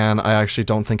I can. I actually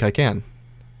don't think I can.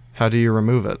 How do you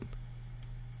remove it?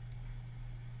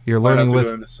 You're learning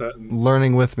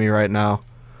with me right now.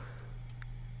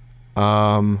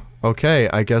 Okay,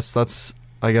 I guess that's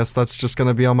just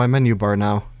gonna be on my menu bar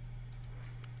now.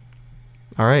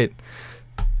 Alright.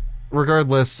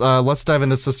 Regardless, let's dive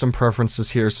into system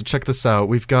preferences here. So check this out.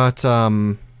 We've got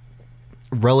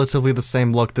relatively the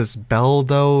same look. This bell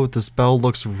though, this bell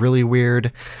looks really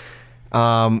weird.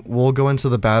 We'll go into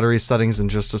the battery settings in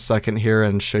just a second here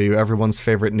and show you everyone's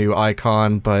favorite new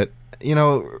icon, but you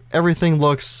know, everything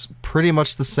looks pretty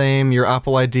much the same. Your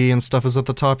Apple ID and stuff is at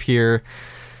the top here.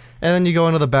 And then you go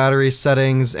into the battery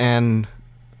settings and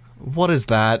what is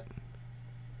that?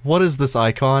 What is this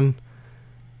icon?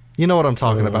 You know what I'm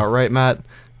talking about, right, Matt?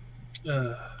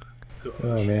 Oh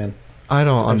man. I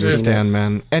don't understand,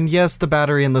 man. And yes, the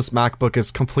battery in this MacBook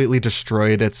is completely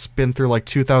destroyed. It's been through like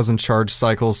 2,000 charge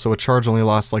cycles, so a charge only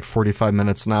lasts like 45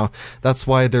 minutes now. That's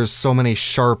why there's so many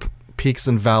sharp peaks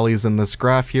and valleys in this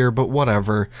graph here, but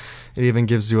whatever. It even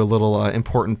gives you a little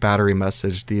important battery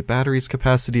message. The battery's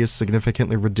capacity is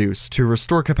significantly reduced. To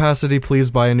restore capacity, please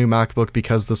buy a new MacBook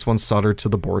because this one's soldered to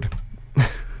the board.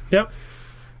 Yep.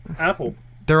 Apple.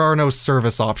 There are no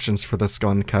service options for this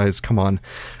gun, guys. Come on.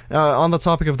 On the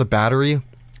topic of the battery,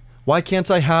 why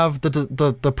can't I have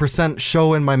the percent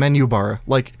show in my menu bar?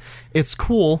 Like, it's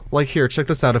cool. Like, here, check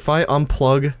this out. If I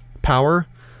unplug power,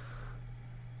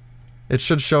 it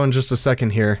should show in just a second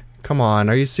here. Come on,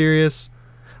 are you serious?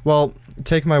 Well,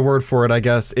 take my word for it, I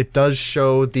guess. It does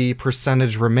show the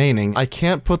percentage remaining. I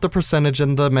can't put the percentage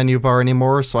in the menu bar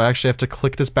anymore, so I actually have to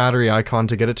click this battery icon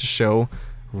to get it to show.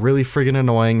 Really friggin'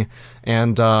 annoying.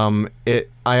 And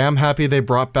I am happy they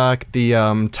brought back the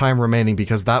time remaining,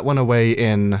 because that went away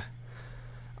in,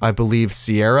 I believe,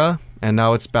 Sierra, and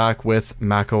now it's back with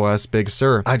macOS Big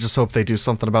Sur. I just hope they do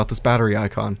something about this battery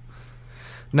icon.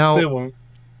 Now, They won't.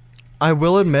 I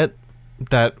will admit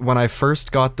that when I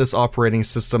first got this operating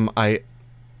system, I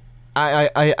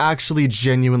actually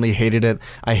genuinely hated it.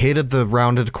 I hated the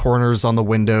rounded corners on the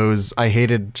windows. I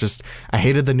hated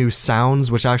the new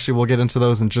sounds, which actually we'll get into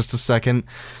those in just a second.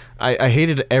 I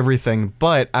hated everything,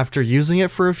 but after using it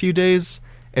for a few days,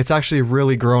 it's actually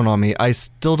really grown on me. I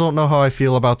still don't know how I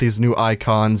feel about these new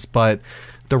icons, but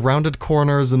the rounded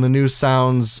corners and the new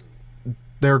sounds,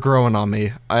 they're growing on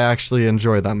me. I actually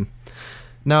enjoy them.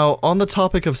 Now, on the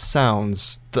topic of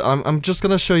sounds, I'm just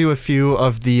gonna show you a few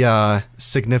of the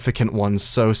significant ones.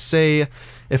 So, say,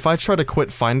 if I try to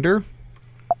quit Finder,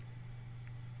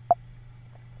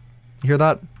 hear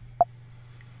that?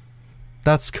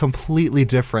 That's completely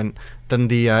different than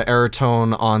the error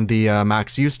tone on the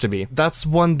Macs used to be. That's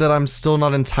one that I'm still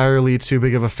not entirely too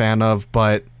big of a fan of,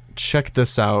 but check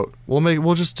this out.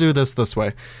 We'll just do this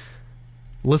way.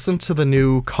 Listen to the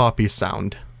new copy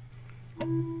sound.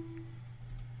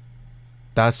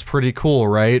 That's pretty cool,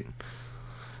 right?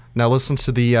 Now listen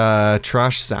to the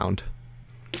trash sound.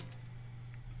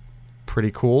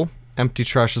 Pretty cool. Empty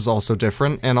trash is also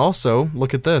different, and also,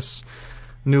 look at this.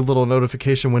 New little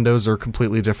notification windows are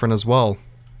completely different as well.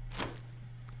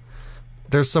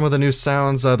 There's some of the new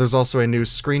sounds. There's also a new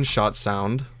screenshot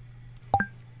sound.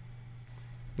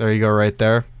 There you go, right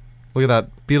there. Look at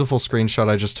that beautiful screenshot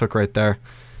I just took right there.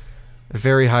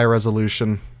 Very high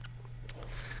resolution.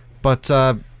 But,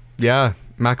 yeah.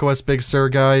 macOS Big Sur,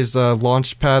 guys.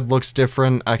 Launchpad looks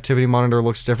different. Activity monitor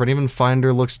looks different. Even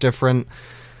Finder looks different.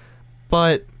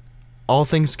 But, all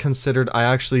things considered, I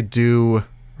actually do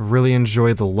really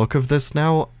enjoy the look of this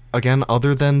now. Again,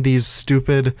 other than these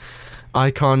stupid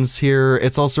icons here,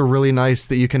 it's also really nice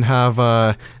that you can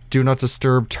have Do Not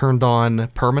Disturb turned on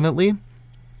permanently.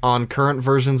 On current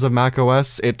versions of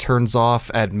macOS, it turns off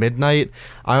at midnight.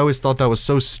 I always thought that was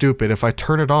so stupid. If I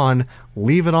turn it on,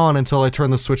 leave it on until I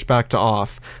turn the switch back to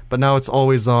off. But now it's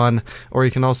always on, or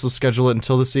you can also schedule it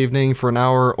until this evening for an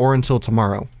hour or until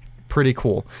tomorrow. Pretty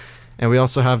cool. And we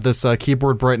also have this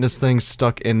keyboard brightness thing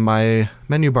stuck in my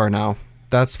menu bar now.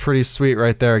 That's pretty sweet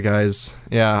right there, guys.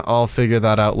 Yeah, I'll figure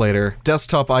that out later.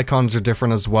 Desktop icons are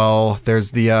different as well.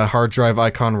 There's the hard drive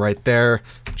icon right there.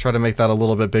 Try to make that a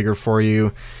little bit bigger for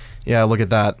you. Yeah, look at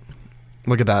that.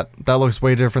 Look at that. That looks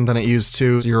way different than it used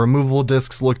to. Your removable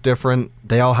disks look different.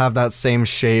 They all have that same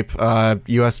shape.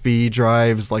 USB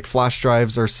drives, like flash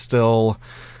drives, are still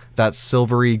that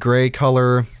silvery gray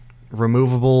color.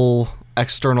 Removable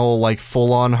external, like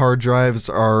full-on hard drives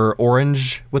are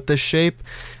orange with this shape.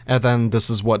 And then this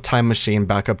is what Time Machine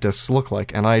backup disks look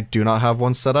like. And I do not have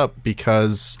one set up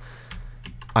because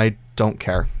I don't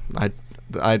care. I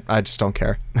just don't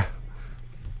care.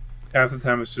 Half the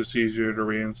time it's just easier to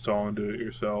reinstall and do it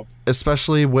yourself.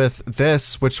 Especially with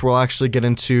this, which we'll actually get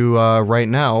into right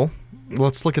now.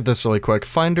 Let's look at this really quick.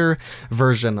 Finder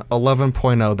version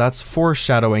 11.0. That's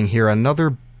foreshadowing here.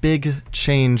 Another big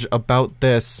change about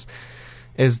this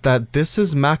is that this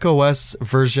is macOS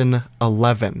version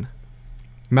 11.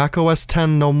 macOS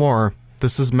 10 no more.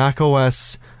 This is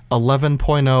macOS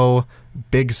 11.0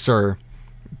 Big Sur.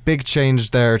 Big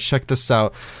change there. Check this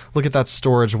out. Look at that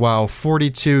storage. Wow,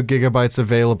 42 gigabytes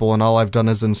available, and all I've done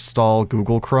is install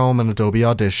Google Chrome and Adobe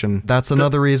Audition. That's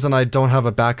another reason I don't have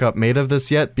a backup made of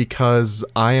this yet, because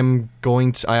I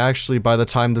actually, by the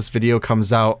time this video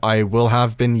comes out, I will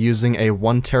have been using a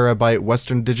 1 terabyte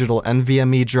Western Digital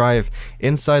NVMe drive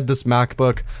inside this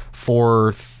MacBook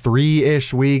for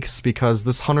 3-ish weeks, because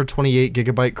this 128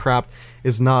 gigabyte crap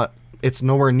it's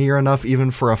nowhere near enough even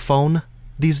for a phone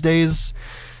these days.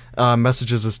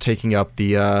 Messages is taking up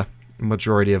the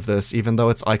majority of this. Even though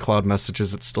it's iCloud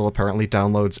Messages, it still apparently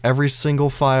downloads every single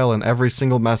file and every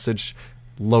single message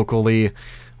locally,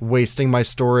 wasting my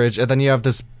storage, and then you have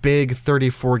this big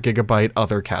 34 gigabyte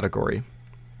other category.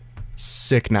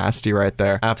 Sick nasty right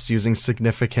there. Apps using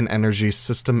significant energy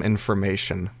system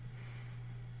information.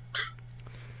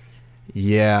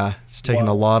 Yeah, it's taking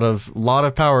a lot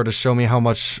of power to show me how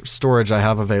much storage I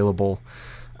have available.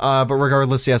 But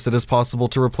regardless, yes, it is possible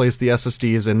to replace the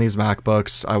SSDs in these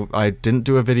MacBooks. I didn't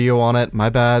do a video on it, my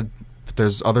bad. But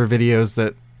there's other videos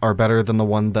that are better than the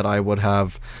one that I would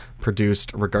have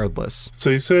produced regardless. So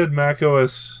you said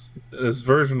macOS is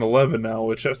version 11 now,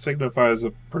 which signifies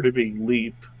a pretty big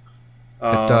leap.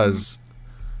 It does.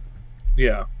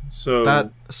 Yeah, so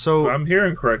if I'm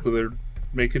hearing correctly, they're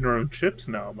making their own chips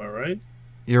now, am I right?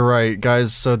 You're right,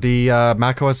 guys. So the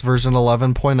macOS version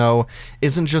 11.0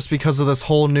 isn't just because of this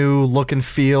whole new look and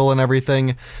feel and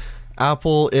everything.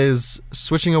 Apple is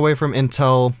switching away from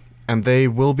Intel, and they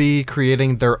will be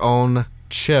creating their own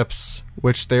chips,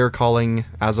 which they are calling,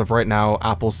 as of right now,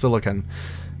 Apple Silicon.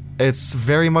 It's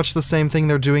very much the same thing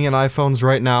they're doing in iPhones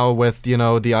right now with, you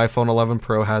know, the iPhone 11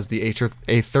 Pro has the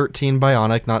A13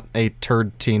 Bionic, not a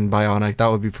turd-teen Bionic. That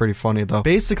would be pretty funny, though.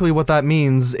 Basically, what that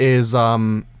means is,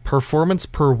 performance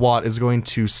per watt is going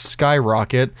to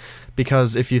skyrocket,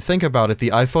 because if you think about it, the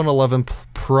iPhone 11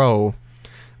 Pro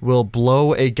will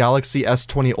blow a Galaxy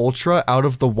S20 Ultra out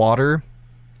of the water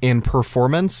in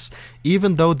performance,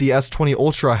 even though the S20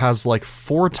 Ultra has like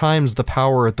 4 times the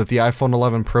power that the iPhone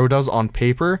 11 Pro does on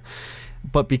paper.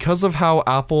 But because of how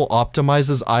Apple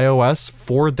optimizes iOS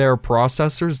for their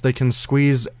processors, they can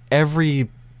squeeze every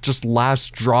just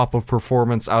last drop of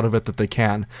performance out of it that they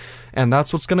can. And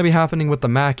that's what's going to be happening with the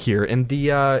Mac here. In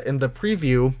the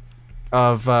preview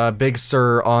of Big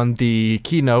Sur on the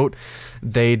keynote,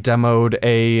 they demoed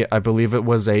I believe it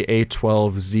was a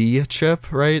A12Z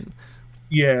chip, right?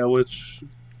 Yeah, which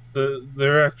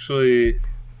there actually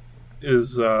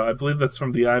is, I believe that's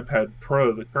from the iPad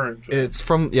Pro, the current chip. It's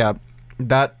from, yeah,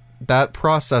 that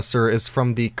processor is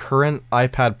from the current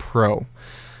iPad Pro.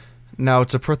 Now,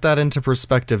 to put that into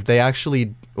perspective, they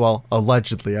actually, well,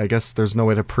 allegedly, I guess there's no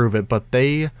way to prove it, but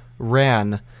they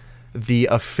ran the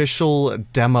official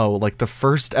demo, like the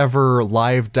first ever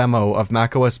live demo of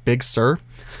macOS Big Sur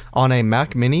on a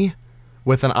Mac Mini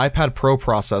with an iPad Pro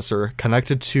processor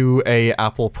connected to a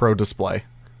Apple Pro display.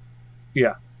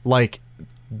 Yeah. Like,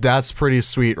 that's pretty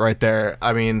sweet right there.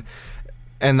 I mean,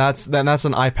 and that's an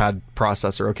iPad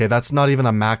processor, okay? That's not even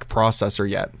a Mac processor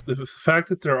yet. The fact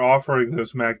that they're offering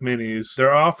those Mac Minis,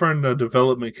 they're offering the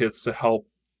development kits to help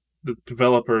the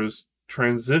developers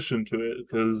transition to it,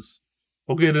 because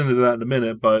we'll get into that in a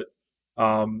minute, but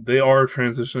they are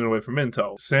transitioning away from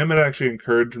Intel. Sam had actually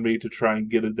encouraged me to try and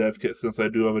get a dev kit since I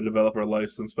do have a developer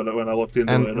license, but when I looked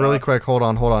into it... And really quick, hold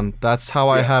on. That's how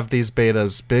I have these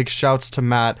betas. Big shouts to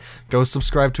Matt. Go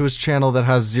subscribe to his channel that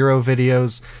has 0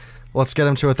 videos. Let's get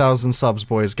him to 1,000 subs,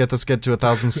 boys. Get this kid to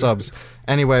 1,000 subs.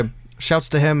 Anyway, shouts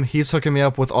to him. He's hooking me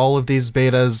up with all of these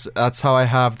betas. That's how I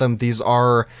have them. These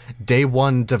are day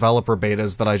 1 developer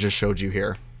betas that I just showed you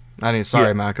here.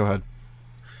 Sorry, Matt, go ahead.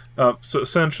 So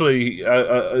essentially,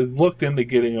 I looked into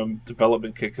getting a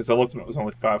development kit because I looked and it was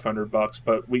only $500,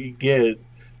 but what you get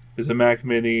is a Mac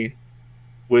Mini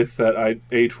with that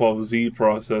A12Z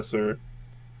processor,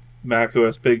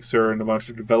 macOS Big Sur, and a bunch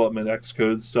of development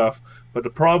Xcode stuff. But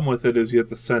the problem with it is you have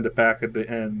to send it back at the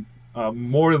end,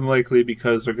 more than likely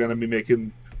because they're going to be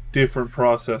making different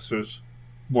processors,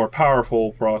 more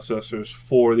powerful processors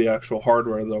for the actual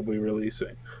hardware they'll be releasing.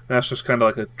 And that's just kind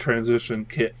of like a transition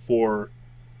kit for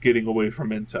getting away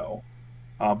from Intel.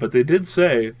 But they did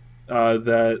say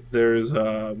that there's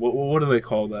what do they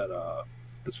call that?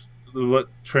 What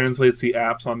translates the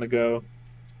apps on the go?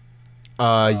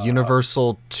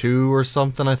 Universal 2 or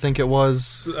something, I think it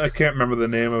was. I can't remember the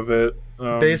name of it.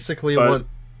 Basically, what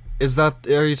is that?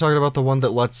 Are you talking about the one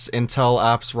that lets Intel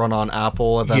apps run on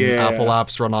Apple and then Apple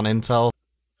apps run on Intel?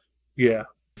 Yeah.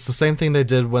 It's the same thing they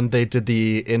did when they did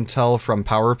the Intel from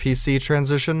PowerPC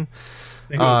transition.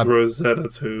 I think it was Rosetta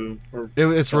 2.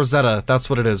 It's Rosetta. That's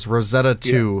what it is. Rosetta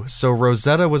 2. Yeah. So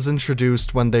Rosetta was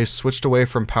introduced when they switched away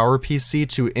from PowerPC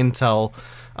to Intel.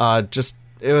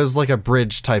 It was like a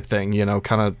bridge type thing, you know,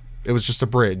 kind of. It was just a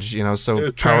bridge, you know,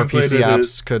 so PowerPC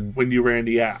apps could... When you ran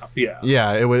the app, yeah.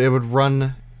 Yeah, it would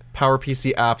run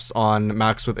PowerPC apps on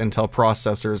Macs with Intel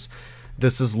processors.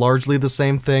 This is largely the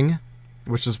same thing,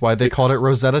 which is why they called it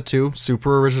Rosetta 2.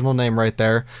 Super original name right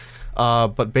there.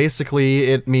 But basically,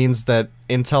 it means that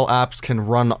Intel apps can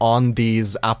run on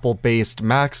these Apple-based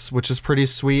Macs, which is pretty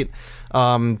sweet.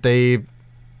 Back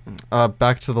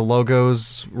to the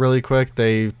logos really quick.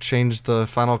 They changed the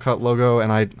Final Cut logo,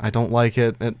 and I don't like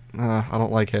it. I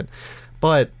don't like it.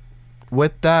 But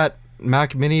with that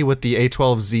Mac Mini with the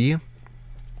A12Z,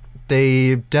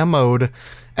 they demoed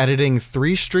editing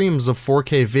 3 streams of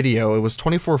 4K video. It was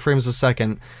 24 frames a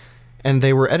second, and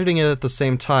they were editing it at the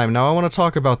same time. Now I want to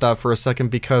talk about that for a second,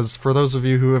 because for those of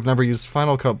you who have never used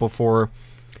Final Cut before,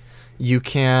 you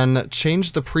can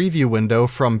change the preview window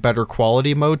from better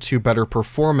quality mode to better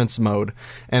performance mode.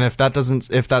 And if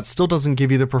that still doesn't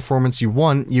give you the performance you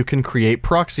want, you can create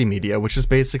proxy media, which is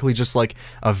basically just like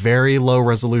a very low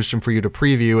resolution for you to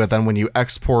preview, and then when you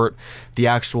export the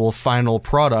actual final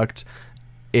product,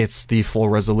 it's the full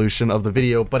resolution of the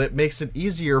video, but it makes it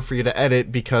easier for you to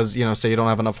edit because, you know, say you don't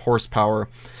have enough horsepower.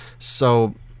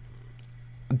 So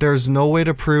there's no way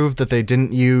to prove that they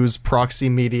didn't use proxy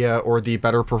media or the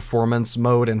better performance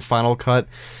mode in Final Cut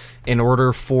in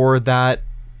order for that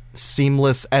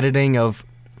seamless editing of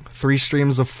 3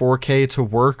 streams of 4K to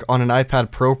work on an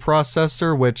iPad Pro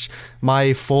processor, which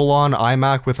my full-on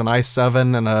iMac with an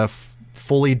i7 and a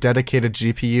fully dedicated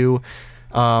GPU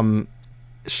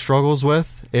struggles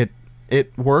with.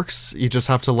 It works, you just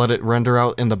have to let it render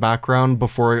out in the background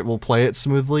before it will play it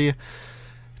smoothly.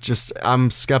 Just, I'm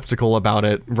skeptical about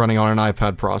it running on an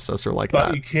iPad processor like that.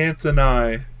 But you can't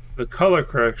deny the color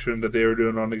correction that they were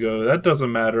doing on the go. That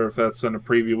doesn't matter if that's in a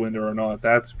preview window or not.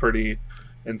 That's pretty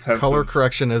intense. Color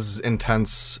correction is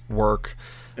intense work.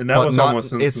 And that was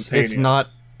almost instantaneous.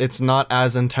 It's not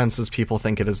as intense as people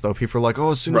think it is, though. People are like,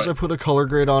 oh, as soon as I put a color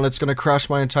grade on, it's going to crash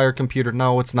my entire computer.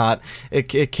 No, it's not.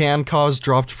 It can cause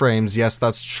dropped frames. Yes,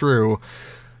 that's true.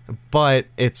 But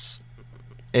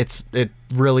it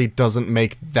really doesn't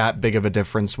make that big of a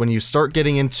difference. When you start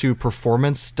getting into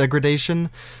performance degradation,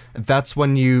 that's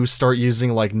when you start using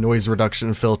like noise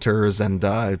reduction filters and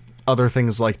other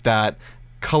things like that.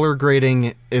 Color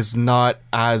grading is not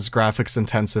as graphics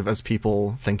intensive as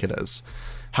people think it is.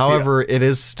 However, it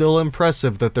is still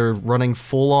impressive that they're running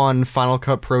full-on Final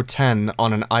Cut Pro 10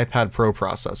 on an iPad Pro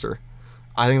processor.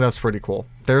 I think that's pretty cool.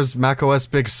 There's macOS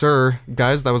Big Sur.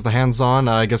 Guys, that was the hands-on.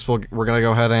 I guess we're going to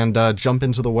go ahead and jump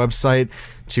into the website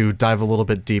to dive a little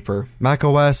bit deeper.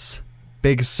 macOS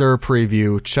Big Sur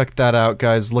preview. Check that out,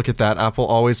 guys. Look at that. Apple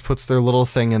always puts their little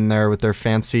thing in there with their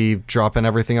fancy dropping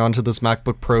everything onto this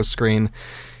MacBook Pro screen.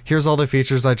 Here's all the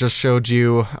features I just showed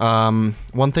you.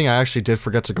 One thing I actually did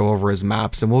forget to go over is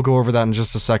maps, and we'll go over that in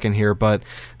just a second here, but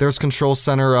there's Control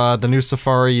Center, the new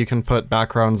Safari, you can put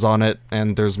backgrounds on it,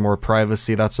 and there's more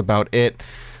privacy, that's about it.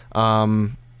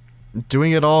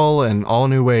 Doing it all in all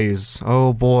new ways.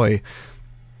 Oh boy.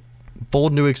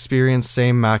 Bold new experience,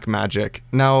 same Mac magic.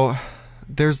 Now,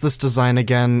 there's this design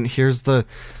again. Here's the...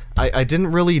 I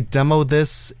didn't really demo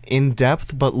this in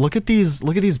depth, but look at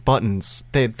these buttons.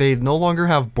 They no longer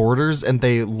have borders, and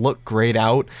they look grayed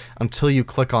out until you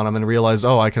click on them and realize,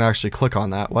 oh, I can actually click on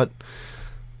that. What?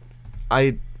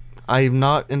 I'm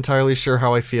not entirely sure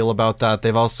how I feel about that.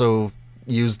 They've also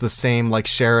used the same like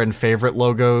share and favorite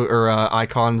logo or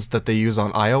icons that they use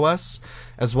on iOS,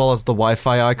 as well as the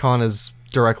Wi-Fi icon is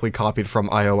directly copied from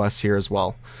iOS here as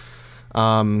well.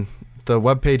 The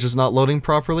web page is not loading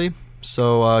properly.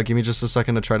 So give me just a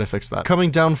second to try to fix that.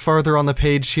 Coming down farther on the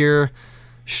page here,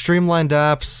 streamlined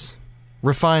apps,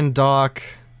 refined dock,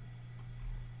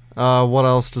 what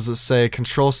else does it say?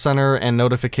 Control Center and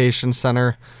Notification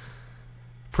Center.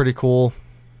 Pretty cool.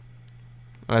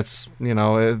 That's, you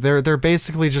know, they're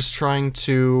basically just trying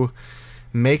to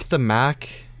make the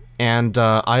Mac and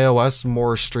iOS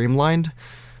more streamlined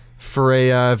for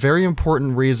a very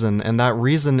important reason, and that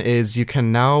reason is you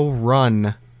can now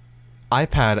run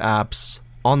iPad apps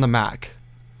on the Mac,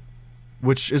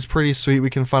 which is pretty sweet. We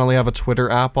can finally have a Twitter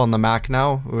app on the Mac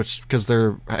now, because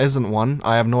there isn't one.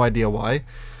 I have no idea why,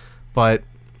 but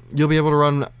you'll be able to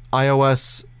run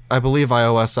iOS, I believe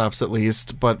iOS apps at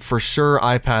least, but for sure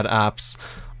iPad apps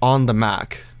on the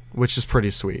Mac, which is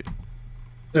pretty sweet.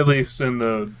 At least in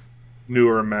the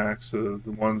newer Macs, the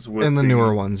ones with the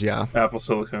newer ones, yeah. Apple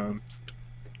Silicon.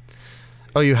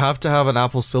 Oh, you have to have an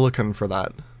Apple Silicon for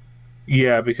that.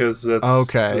 Yeah, because that's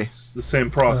the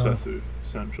same processor,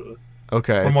 essentially.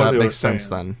 Okay, that makes sense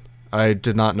then. I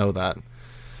did not know that.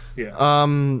 Yeah.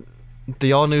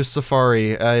 The all-new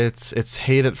Safari, it's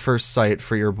hate at first sight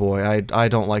for your boy. I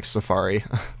don't like Safari.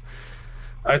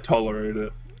 I tolerate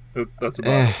it. That's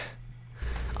about it.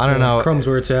 I don't know. Chrome's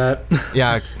where it's at.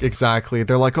 Yeah, exactly.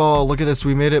 They're like, oh, look at this.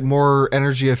 We made it more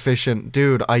energy efficient.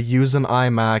 Dude, I use an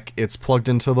iMac. It's plugged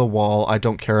into the wall. I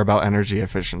don't care about energy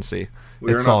efficiency.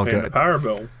 It's all good. The power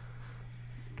bill.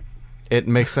 It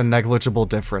makes a negligible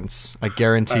difference. I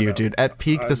guarantee you, dude. At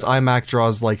peak, this iMac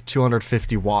draws like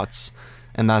 250 watts,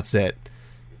 and that's it.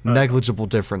 Negligible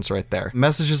difference right there.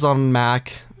 Messages on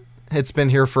Mac. It's been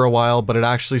here for a while, but it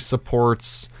actually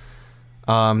supports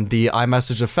The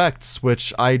iMessage effects,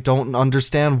 which I don't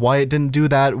understand why it didn't do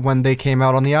that when they came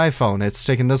out on the iPhone. It's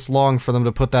taken this long for them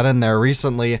to put that in there.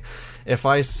 Recently, if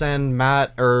I send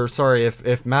Matt, or sorry,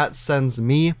 if Matt sends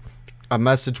me a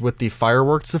message with the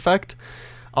fireworks effect,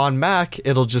 on Mac,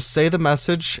 it'll just say the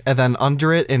message, and then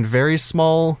under it, in very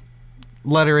small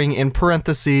lettering in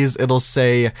parentheses, it'll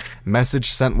say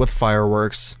message sent with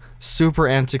fireworks. Super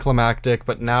anticlimactic,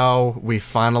 but now we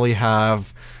finally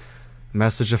have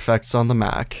message effects on the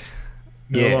Mac.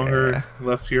 No longer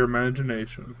left to your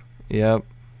imagination. Yep.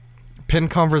 Pin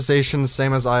conversations,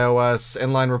 same as iOS.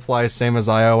 Inline replies, same as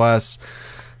iOS.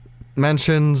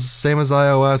 Mentions, same as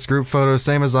iOS. Group photos,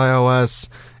 same as iOS.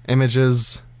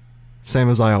 Images, same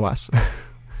as iOS.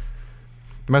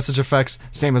 Message effects,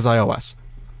 same as iOS.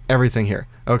 Everything here.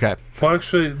 Okay. Well,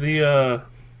 actually, the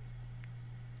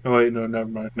oh wait, no, never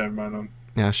mind.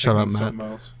 Yeah, shut up, Matt. Something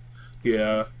else.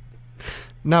 Yeah.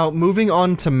 Now, moving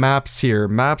on to maps here.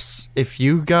 Maps, if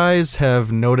you guys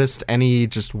have noticed any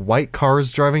just white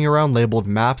cars driving around labeled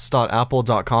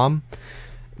maps.apple.com,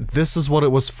 this is what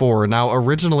it was for. Now,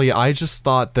 originally, I just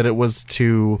thought that it was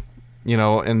to, you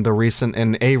know, in a recent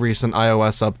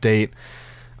iOS update,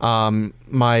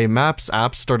 my Maps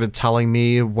app started telling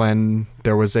me when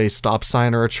there was a stop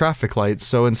sign or a traffic light.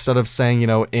 So instead of saying, you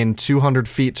know, in 200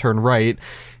 feet turn right,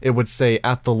 it would say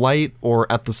at the light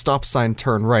or at the stop sign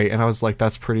turn right. And I was like,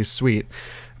 that's pretty sweet.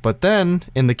 But then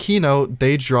in the keynote,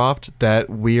 they dropped that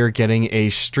we are getting a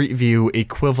Street View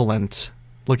equivalent.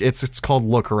 Look, it's called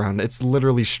Look Around. It's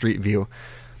literally Street View.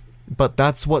 But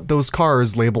that's what those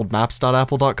cars labeled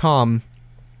maps.apple.com,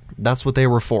 that's what they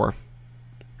were for.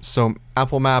 So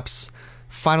Apple Maps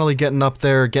finally getting up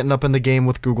there, getting up in the game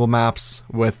with Google Maps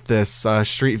with this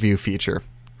Street View feature.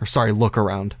 Or sorry, Look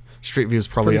Around. Street View is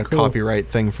probably a copyright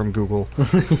thing from Google.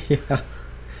 Yeah.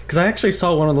 Because I actually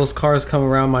saw one of those cars come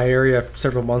around my area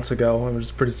several months ago. It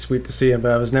was pretty sweet to see it,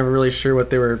 but I was never really sure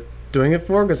what they were doing it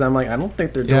for, because I'm like, I don't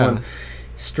think they're doing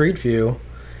Street View.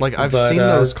 Like, I've seen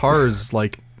those cars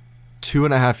like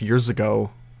 2.5 years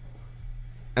ago,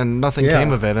 and nothing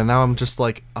came of it, and now I'm just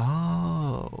like,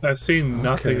 oh. I've seen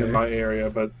nothing in my area,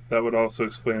 but that would also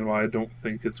explain why I don't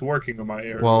think it's working in my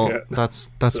area well, yet. that's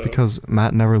because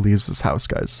Matt never leaves his house,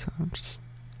 guys.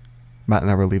 Matt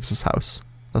never leaves his house.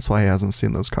 That's why he hasn't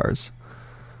seen those cars.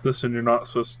 Listen, you're not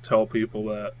supposed to tell people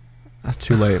that.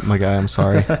 Too late, my guy. I'm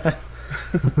sorry.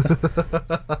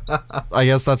 I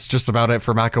guess that's just about it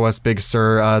for macOS Big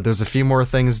Sur. There's a few more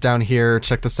things down here.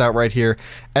 Check this out right here.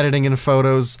 Editing in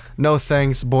photos. No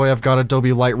thanks. Boy, I've got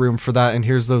Adobe Lightroom for that. And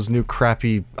here's those new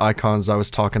crappy icons I was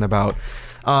talking about.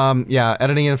 Yeah,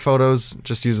 editing in photos.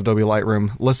 Just use Adobe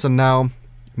Lightroom. Listen now.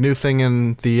 New thing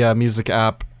in the music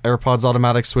app. AirPods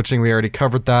automatic switching, we already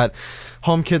covered that.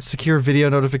 HomeKit secure video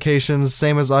notifications,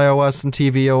 same as iOS and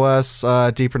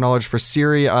tvOS. Deeper knowledge for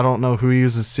Siri. I don't know who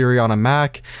uses Siri on a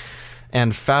Mac.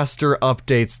 And faster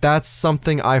updates. That's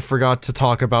something I forgot to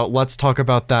talk about. Let's talk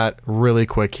about that really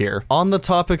quick here. On the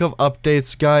topic of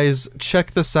updates, guys,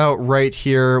 check this out right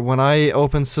here. When I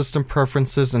open System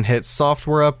Preferences and hit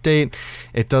Software Update,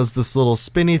 it does this little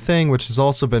spinny thing, which has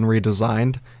also been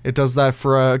redesigned. It does that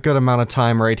for a good amount of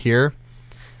time right here.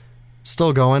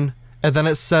 Still going, and then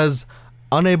it says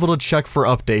unable to check for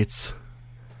updates.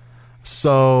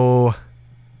 So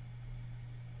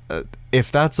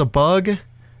if that's a bug,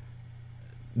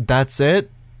 that's it.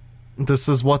 This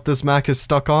is what this Mac is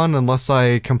stuck on unless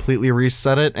I completely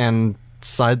reset it and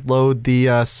sideload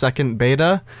the second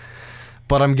beta.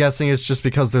 But I'm guessing it's just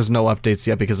because there's no updates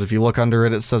yet, because if you look under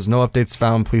it, it says no updates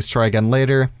found, please try again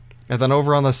later. And then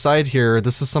over on the side here,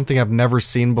 this is something I've never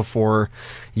seen before.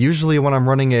 Usually when I'm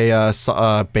running a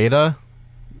beta,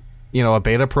 you know, a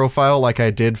beta profile like I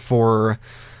did for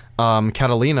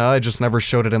Catalina, I just never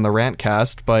showed it in the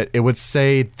Rantcast, but it would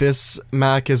say this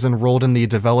Mac is enrolled in the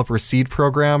developer seed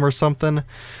program or something.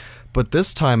 But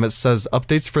this time it says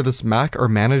updates for this Mac are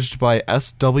managed by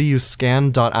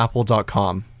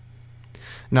swscan.apple.com.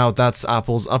 Now, that's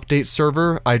Apple's update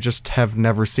server. I just have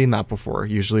never seen that before.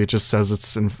 Usually it just says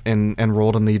it's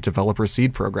enrolled in the developer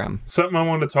seed program. Something I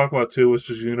wanted to talk about, too, which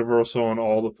is universal on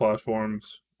all the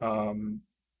platforms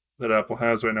that Apple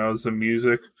has right now, is the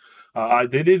music.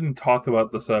 They didn't talk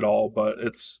about this at all, but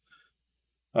it's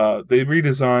they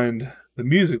redesigned the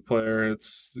music player.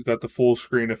 It's got the full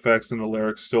screen effects and the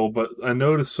lyrics still, but I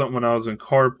noticed something when I was in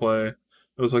CarPlay.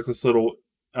 It was like this little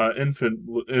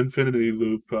infinity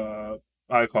loop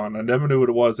icon. I never knew what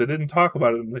it was. They didn't talk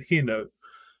about it in the keynote.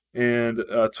 And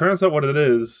turns out what it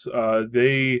is,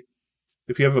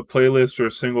 if you have a playlist or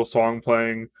a single song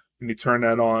playing and you turn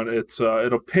that on,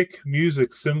 it'll pick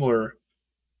music similar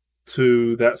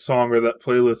to that song or that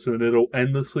playlist, and it'll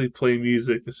endlessly play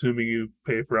music, assuming you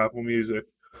pay for Apple Music.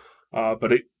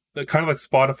 But it kind of like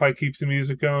Spotify keeps the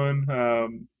music going,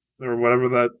 or whatever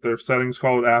that their settings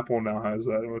called. Apple now has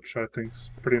that, which I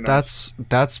think's pretty nice.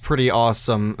 That's pretty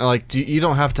awesome. Like, you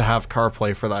don't have to have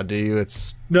CarPlay for that, do you?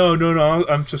 It's no.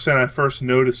 I'm just saying I first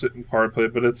noticed it in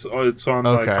CarPlay, but it's on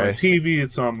like on TV,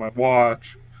 it's on my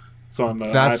watch, it's on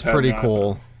that's iPad pretty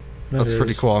cool. That's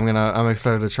pretty cool. I'm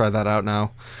excited to try that out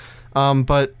now.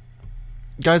 But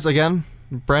guys, again,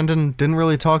 Brandon didn't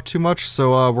really talk too much,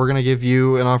 so we're gonna give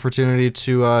you an opportunity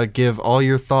to give all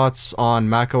your thoughts on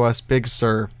macOS Big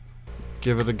Sur.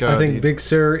 Give it a go. I think Big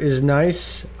Sur is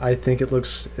nice. I think it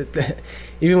looks,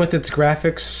 even with its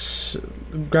graphic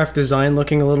design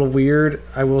looking a little weird,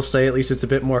 I will say at least it's a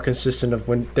bit more consistent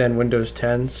than Windows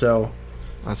 10. So,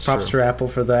 that's props true for Apple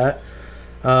for that.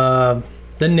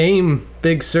 The name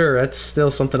Big Sur, that's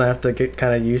still something I have to get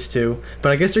kind of used to.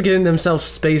 But I guess they're giving themselves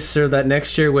space so that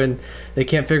next year when they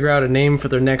can't figure out a name for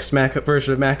their next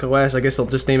version of macOS, I guess they'll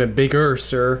just name it Bigger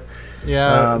Sur.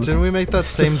 Yeah, didn't we make that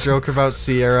same joke about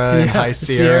Sierra and High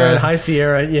Sierra? Sierra and High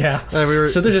Sierra, yeah.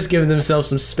 So they're just giving themselves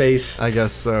some space. I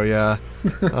guess so, yeah.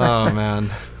 Oh, man.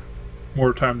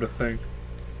 More time to think.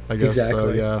 I guess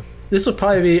so, yeah. This will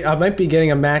probably be, I might be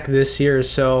getting a Mac this year,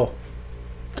 so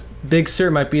Big Sur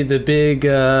might be the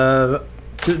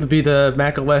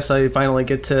Mac OS I finally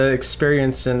get to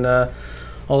experience in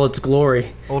all its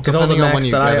glory. Because all the Macs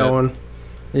that I own,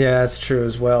 yeah, that's true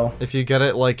as well. If you get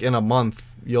it like in a month,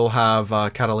 you'll have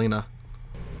Catalina.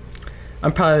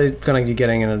 I'm probably going to be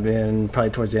getting it in probably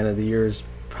towards the end of the year is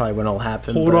probably when it'll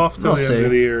happen. Hold off till the end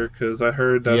of the year, because I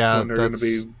heard that's when they're going to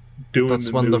be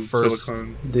doing the first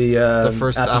silicone. The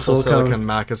first Apple Silicon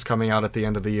Mac is coming out at the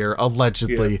end of the year,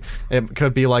 allegedly. Yeah. It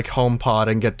could be like HomePod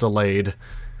and get delayed.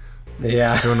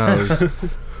 Yeah. Who knows?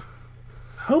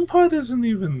 HomePod isn't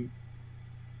even...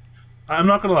 I'm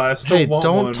not gonna lie, I still want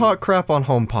one. Don't talk crap on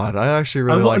HomePod. I actually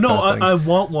really like that thing. I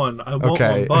want one. I want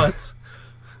one, but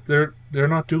they're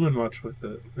not doing much with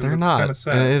it. They're not. Kinda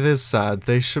sad. And it is sad.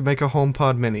 They should make a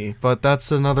HomePod Mini, but that's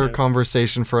another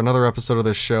conversation for another episode of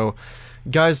this show.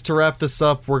 Guys, to wrap this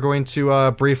up, we're going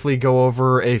to briefly go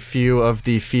over a few of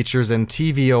the features in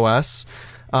tvOS.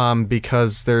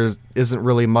 Because there isn't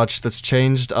really much that's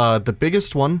changed. The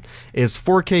biggest one is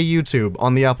 4K YouTube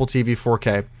on the Apple TV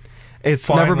 4K. It's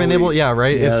never been able,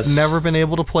 It's never been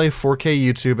able to play 4K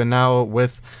YouTube, and now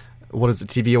with,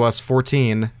 tvOS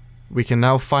 14, we can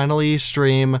now finally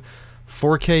stream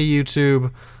 4K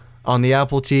YouTube on the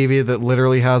Apple TV that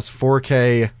literally has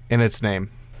 4K in its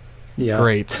name. Yeah.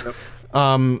 Great.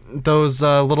 Those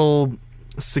little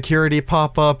security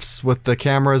pop-ups with the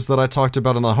cameras that I talked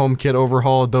about in the HomeKit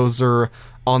overhaul, those are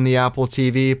on the Apple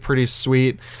TV, pretty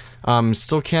sweet.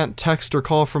 Still can't text or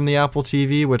call from the Apple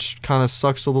TV, which kind of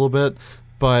sucks a little bit,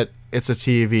 but it's a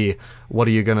TV. What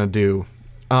are you gonna do?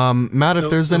 Matt, if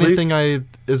there's anything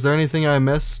is there anything I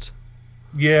missed?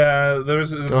 Yeah,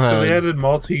 they added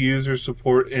multi-user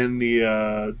support in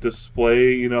the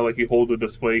display. You know, like you hold the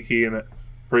display key and it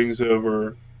brings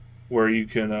over where you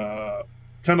can kind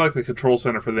of like the control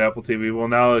center for the Apple TV. Well,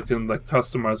 now it can like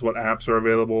customize what apps are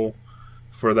available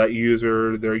for that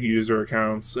user, their user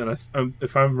accounts, and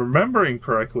if I'm remembering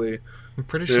correctly, I'm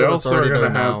pretty sure it's already there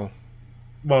now.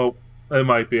 Well, it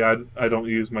might be. I don't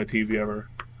use my TV ever.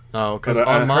 Oh, because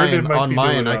on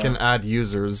mine I can add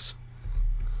users.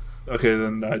 Okay,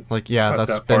 then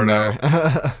that's been there.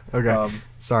 Okay,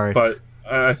 sorry. But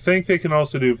I think they can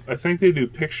also do. I think they do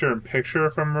picture-in-picture,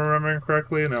 if I'm remembering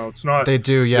correctly. No, it's not. They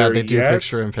do. Yeah, they do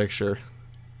picture-in-picture.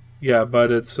 Yeah,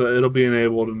 but it'll be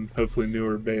enabled in hopefully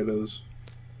newer betas.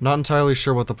 Not entirely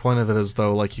sure what the point of it is,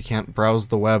 though. Like, you can't browse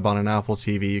the web on an Apple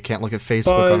TV. You can't look at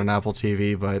Facebook on an Apple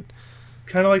TV, but...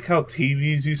 Kind of like how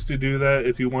TVs used to do that.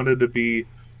 If you wanted to be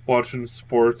watching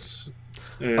sports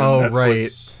and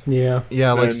Netflix, right.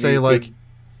 Yeah, like, say, like,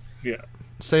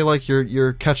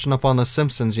 you're catching up on The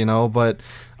Simpsons, you know, but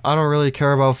I don't really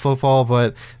care about football,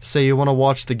 but say you want to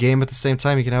watch the game at the same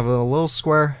time, you can have a little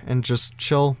square and just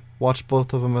chill, watch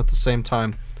both of them at the same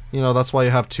time. You know, that's why you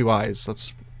have two eyes.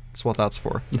 That's what that's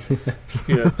for.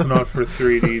 Yeah, it's not for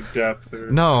 3D depth.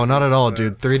 No, not at all,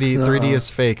 dude. 3D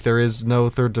is fake. There is no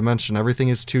third dimension. Everything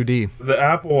is 2D. The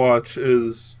Apple Watch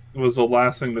was the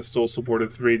last thing that still supported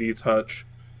 3D touch,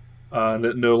 and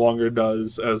it no longer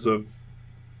does as of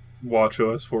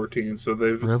watchOS 14. So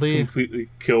they've completely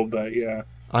killed that. Yeah,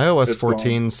 iOS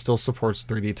 14 still supports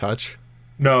 3D touch.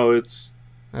 No, it's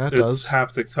does.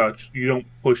 Haptic touch. You don't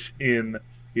push in.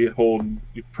 You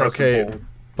press and hold.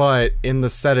 But in the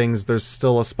settings, there's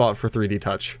still a spot for 3D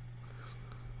touch.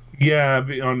 Yeah,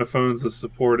 on the phones that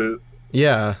support it,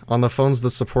 Yeah, on the phones that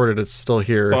support it, it's still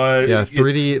here. But yeah,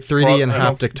 3D and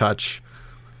haptic touch.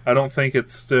 I don't think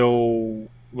it's still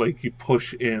like you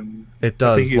push in. It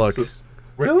does. Look.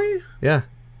 Really? Yeah.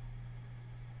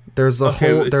 There's a light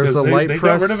they press. They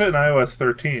got rid of it in iOS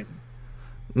 13.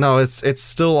 No, it's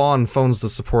still on phones that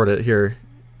support it.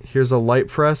 Here's a light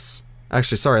press.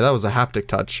 Actually, sorry, that was a haptic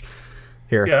touch.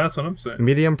 Here. Yeah, that's what I'm saying.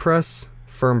 Medium press,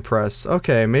 firm press.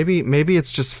 Okay, maybe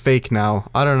it's just fake now.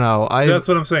 I don't know. That's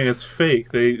what I'm saying. It's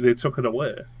fake. They took it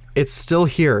away. It's still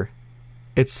here.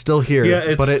 It's still here. Yeah,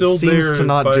 it's but it still seems there, to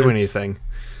not do anything.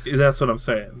 That's what I'm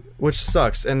saying. Which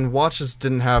sucks. And watches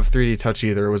didn't have 3D touch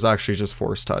either. It was actually just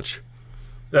force touch.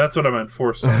 That's what I meant.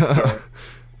 Force touch.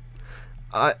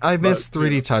 I miss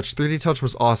 3D touch. 3D touch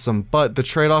was awesome, but the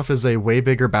trade-off is a way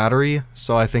bigger battery,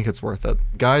 so I think it's worth it.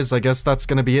 Guys, I guess that's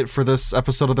going to be it for this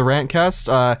episode of the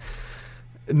Rantcast.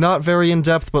 Not very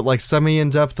in-depth, but like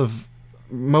semi-in-depth of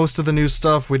most of the new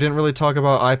stuff. We didn't really talk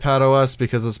about iPadOS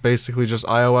because it's basically just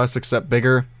iOS except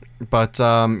bigger. But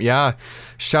yeah,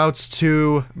 shouts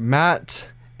to Matt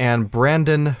and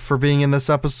Brandon for being in this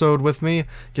episode with me,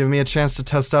 giving me a chance to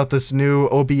test out this new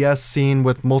OBS scene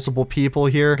with multiple people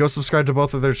here. Go subscribe to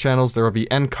both of their channels. There will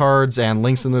be end cards and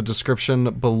links in the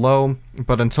description below.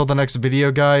 But until the next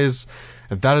video, guys,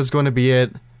 that is going to be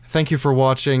it. Thank you for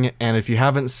watching, and if you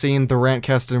haven't seen the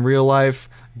Rantcast in real life,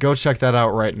 go check that out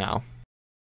right now.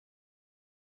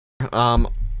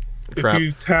 Crap. If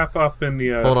you tap up in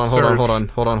the hold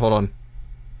on.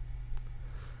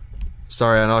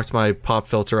 Sorry, I knocked my pop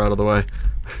filter out of the way.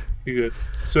 You good?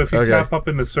 So if you tap up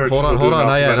in the search, hold on,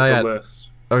 not yet. List.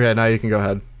 Okay, now you can go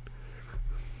ahead.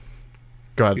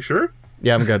 Go ahead. You sure?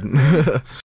 Yeah, I'm good.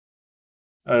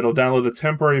 It'll download a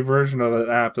temporary version of that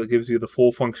app that gives you the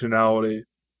full functionality.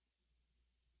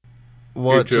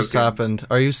 What just happened?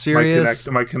 Are you serious?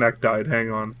 My Connect died.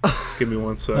 Hang on. Give me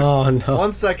 1 sec. Oh no.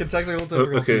 1 second, technical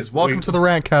difficulties. Okay, Welcome to the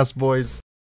Rantcast, boys.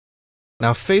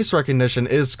 Now, face recognition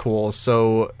is cool.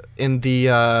 So in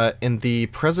the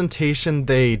presentation,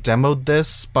 they demoed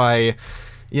this by,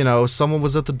 you know, someone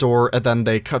was at the door and then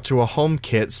they cut to a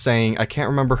Homekit saying, I can't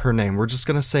remember her name. We're just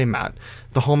gonna say Matt.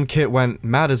 The Homekit went,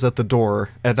 Matt is at the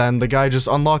door, and then the guy just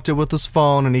unlocked it with his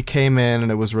phone and he came in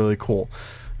and it was really cool.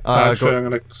 Actually, I'm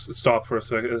going to stop for a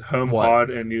second.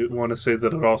 HomePod, and you want to say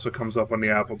that it also comes up on the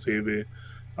Apple TV.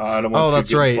 I don't want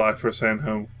you to get flack for saying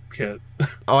HomeKit.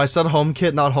 Oh, I said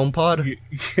HomeKit, not HomePod?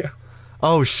 Yeah.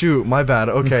 Oh, shoot, my bad.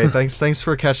 Okay, thanks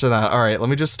for catching that. Alright,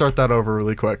 let me just start that over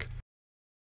really quick.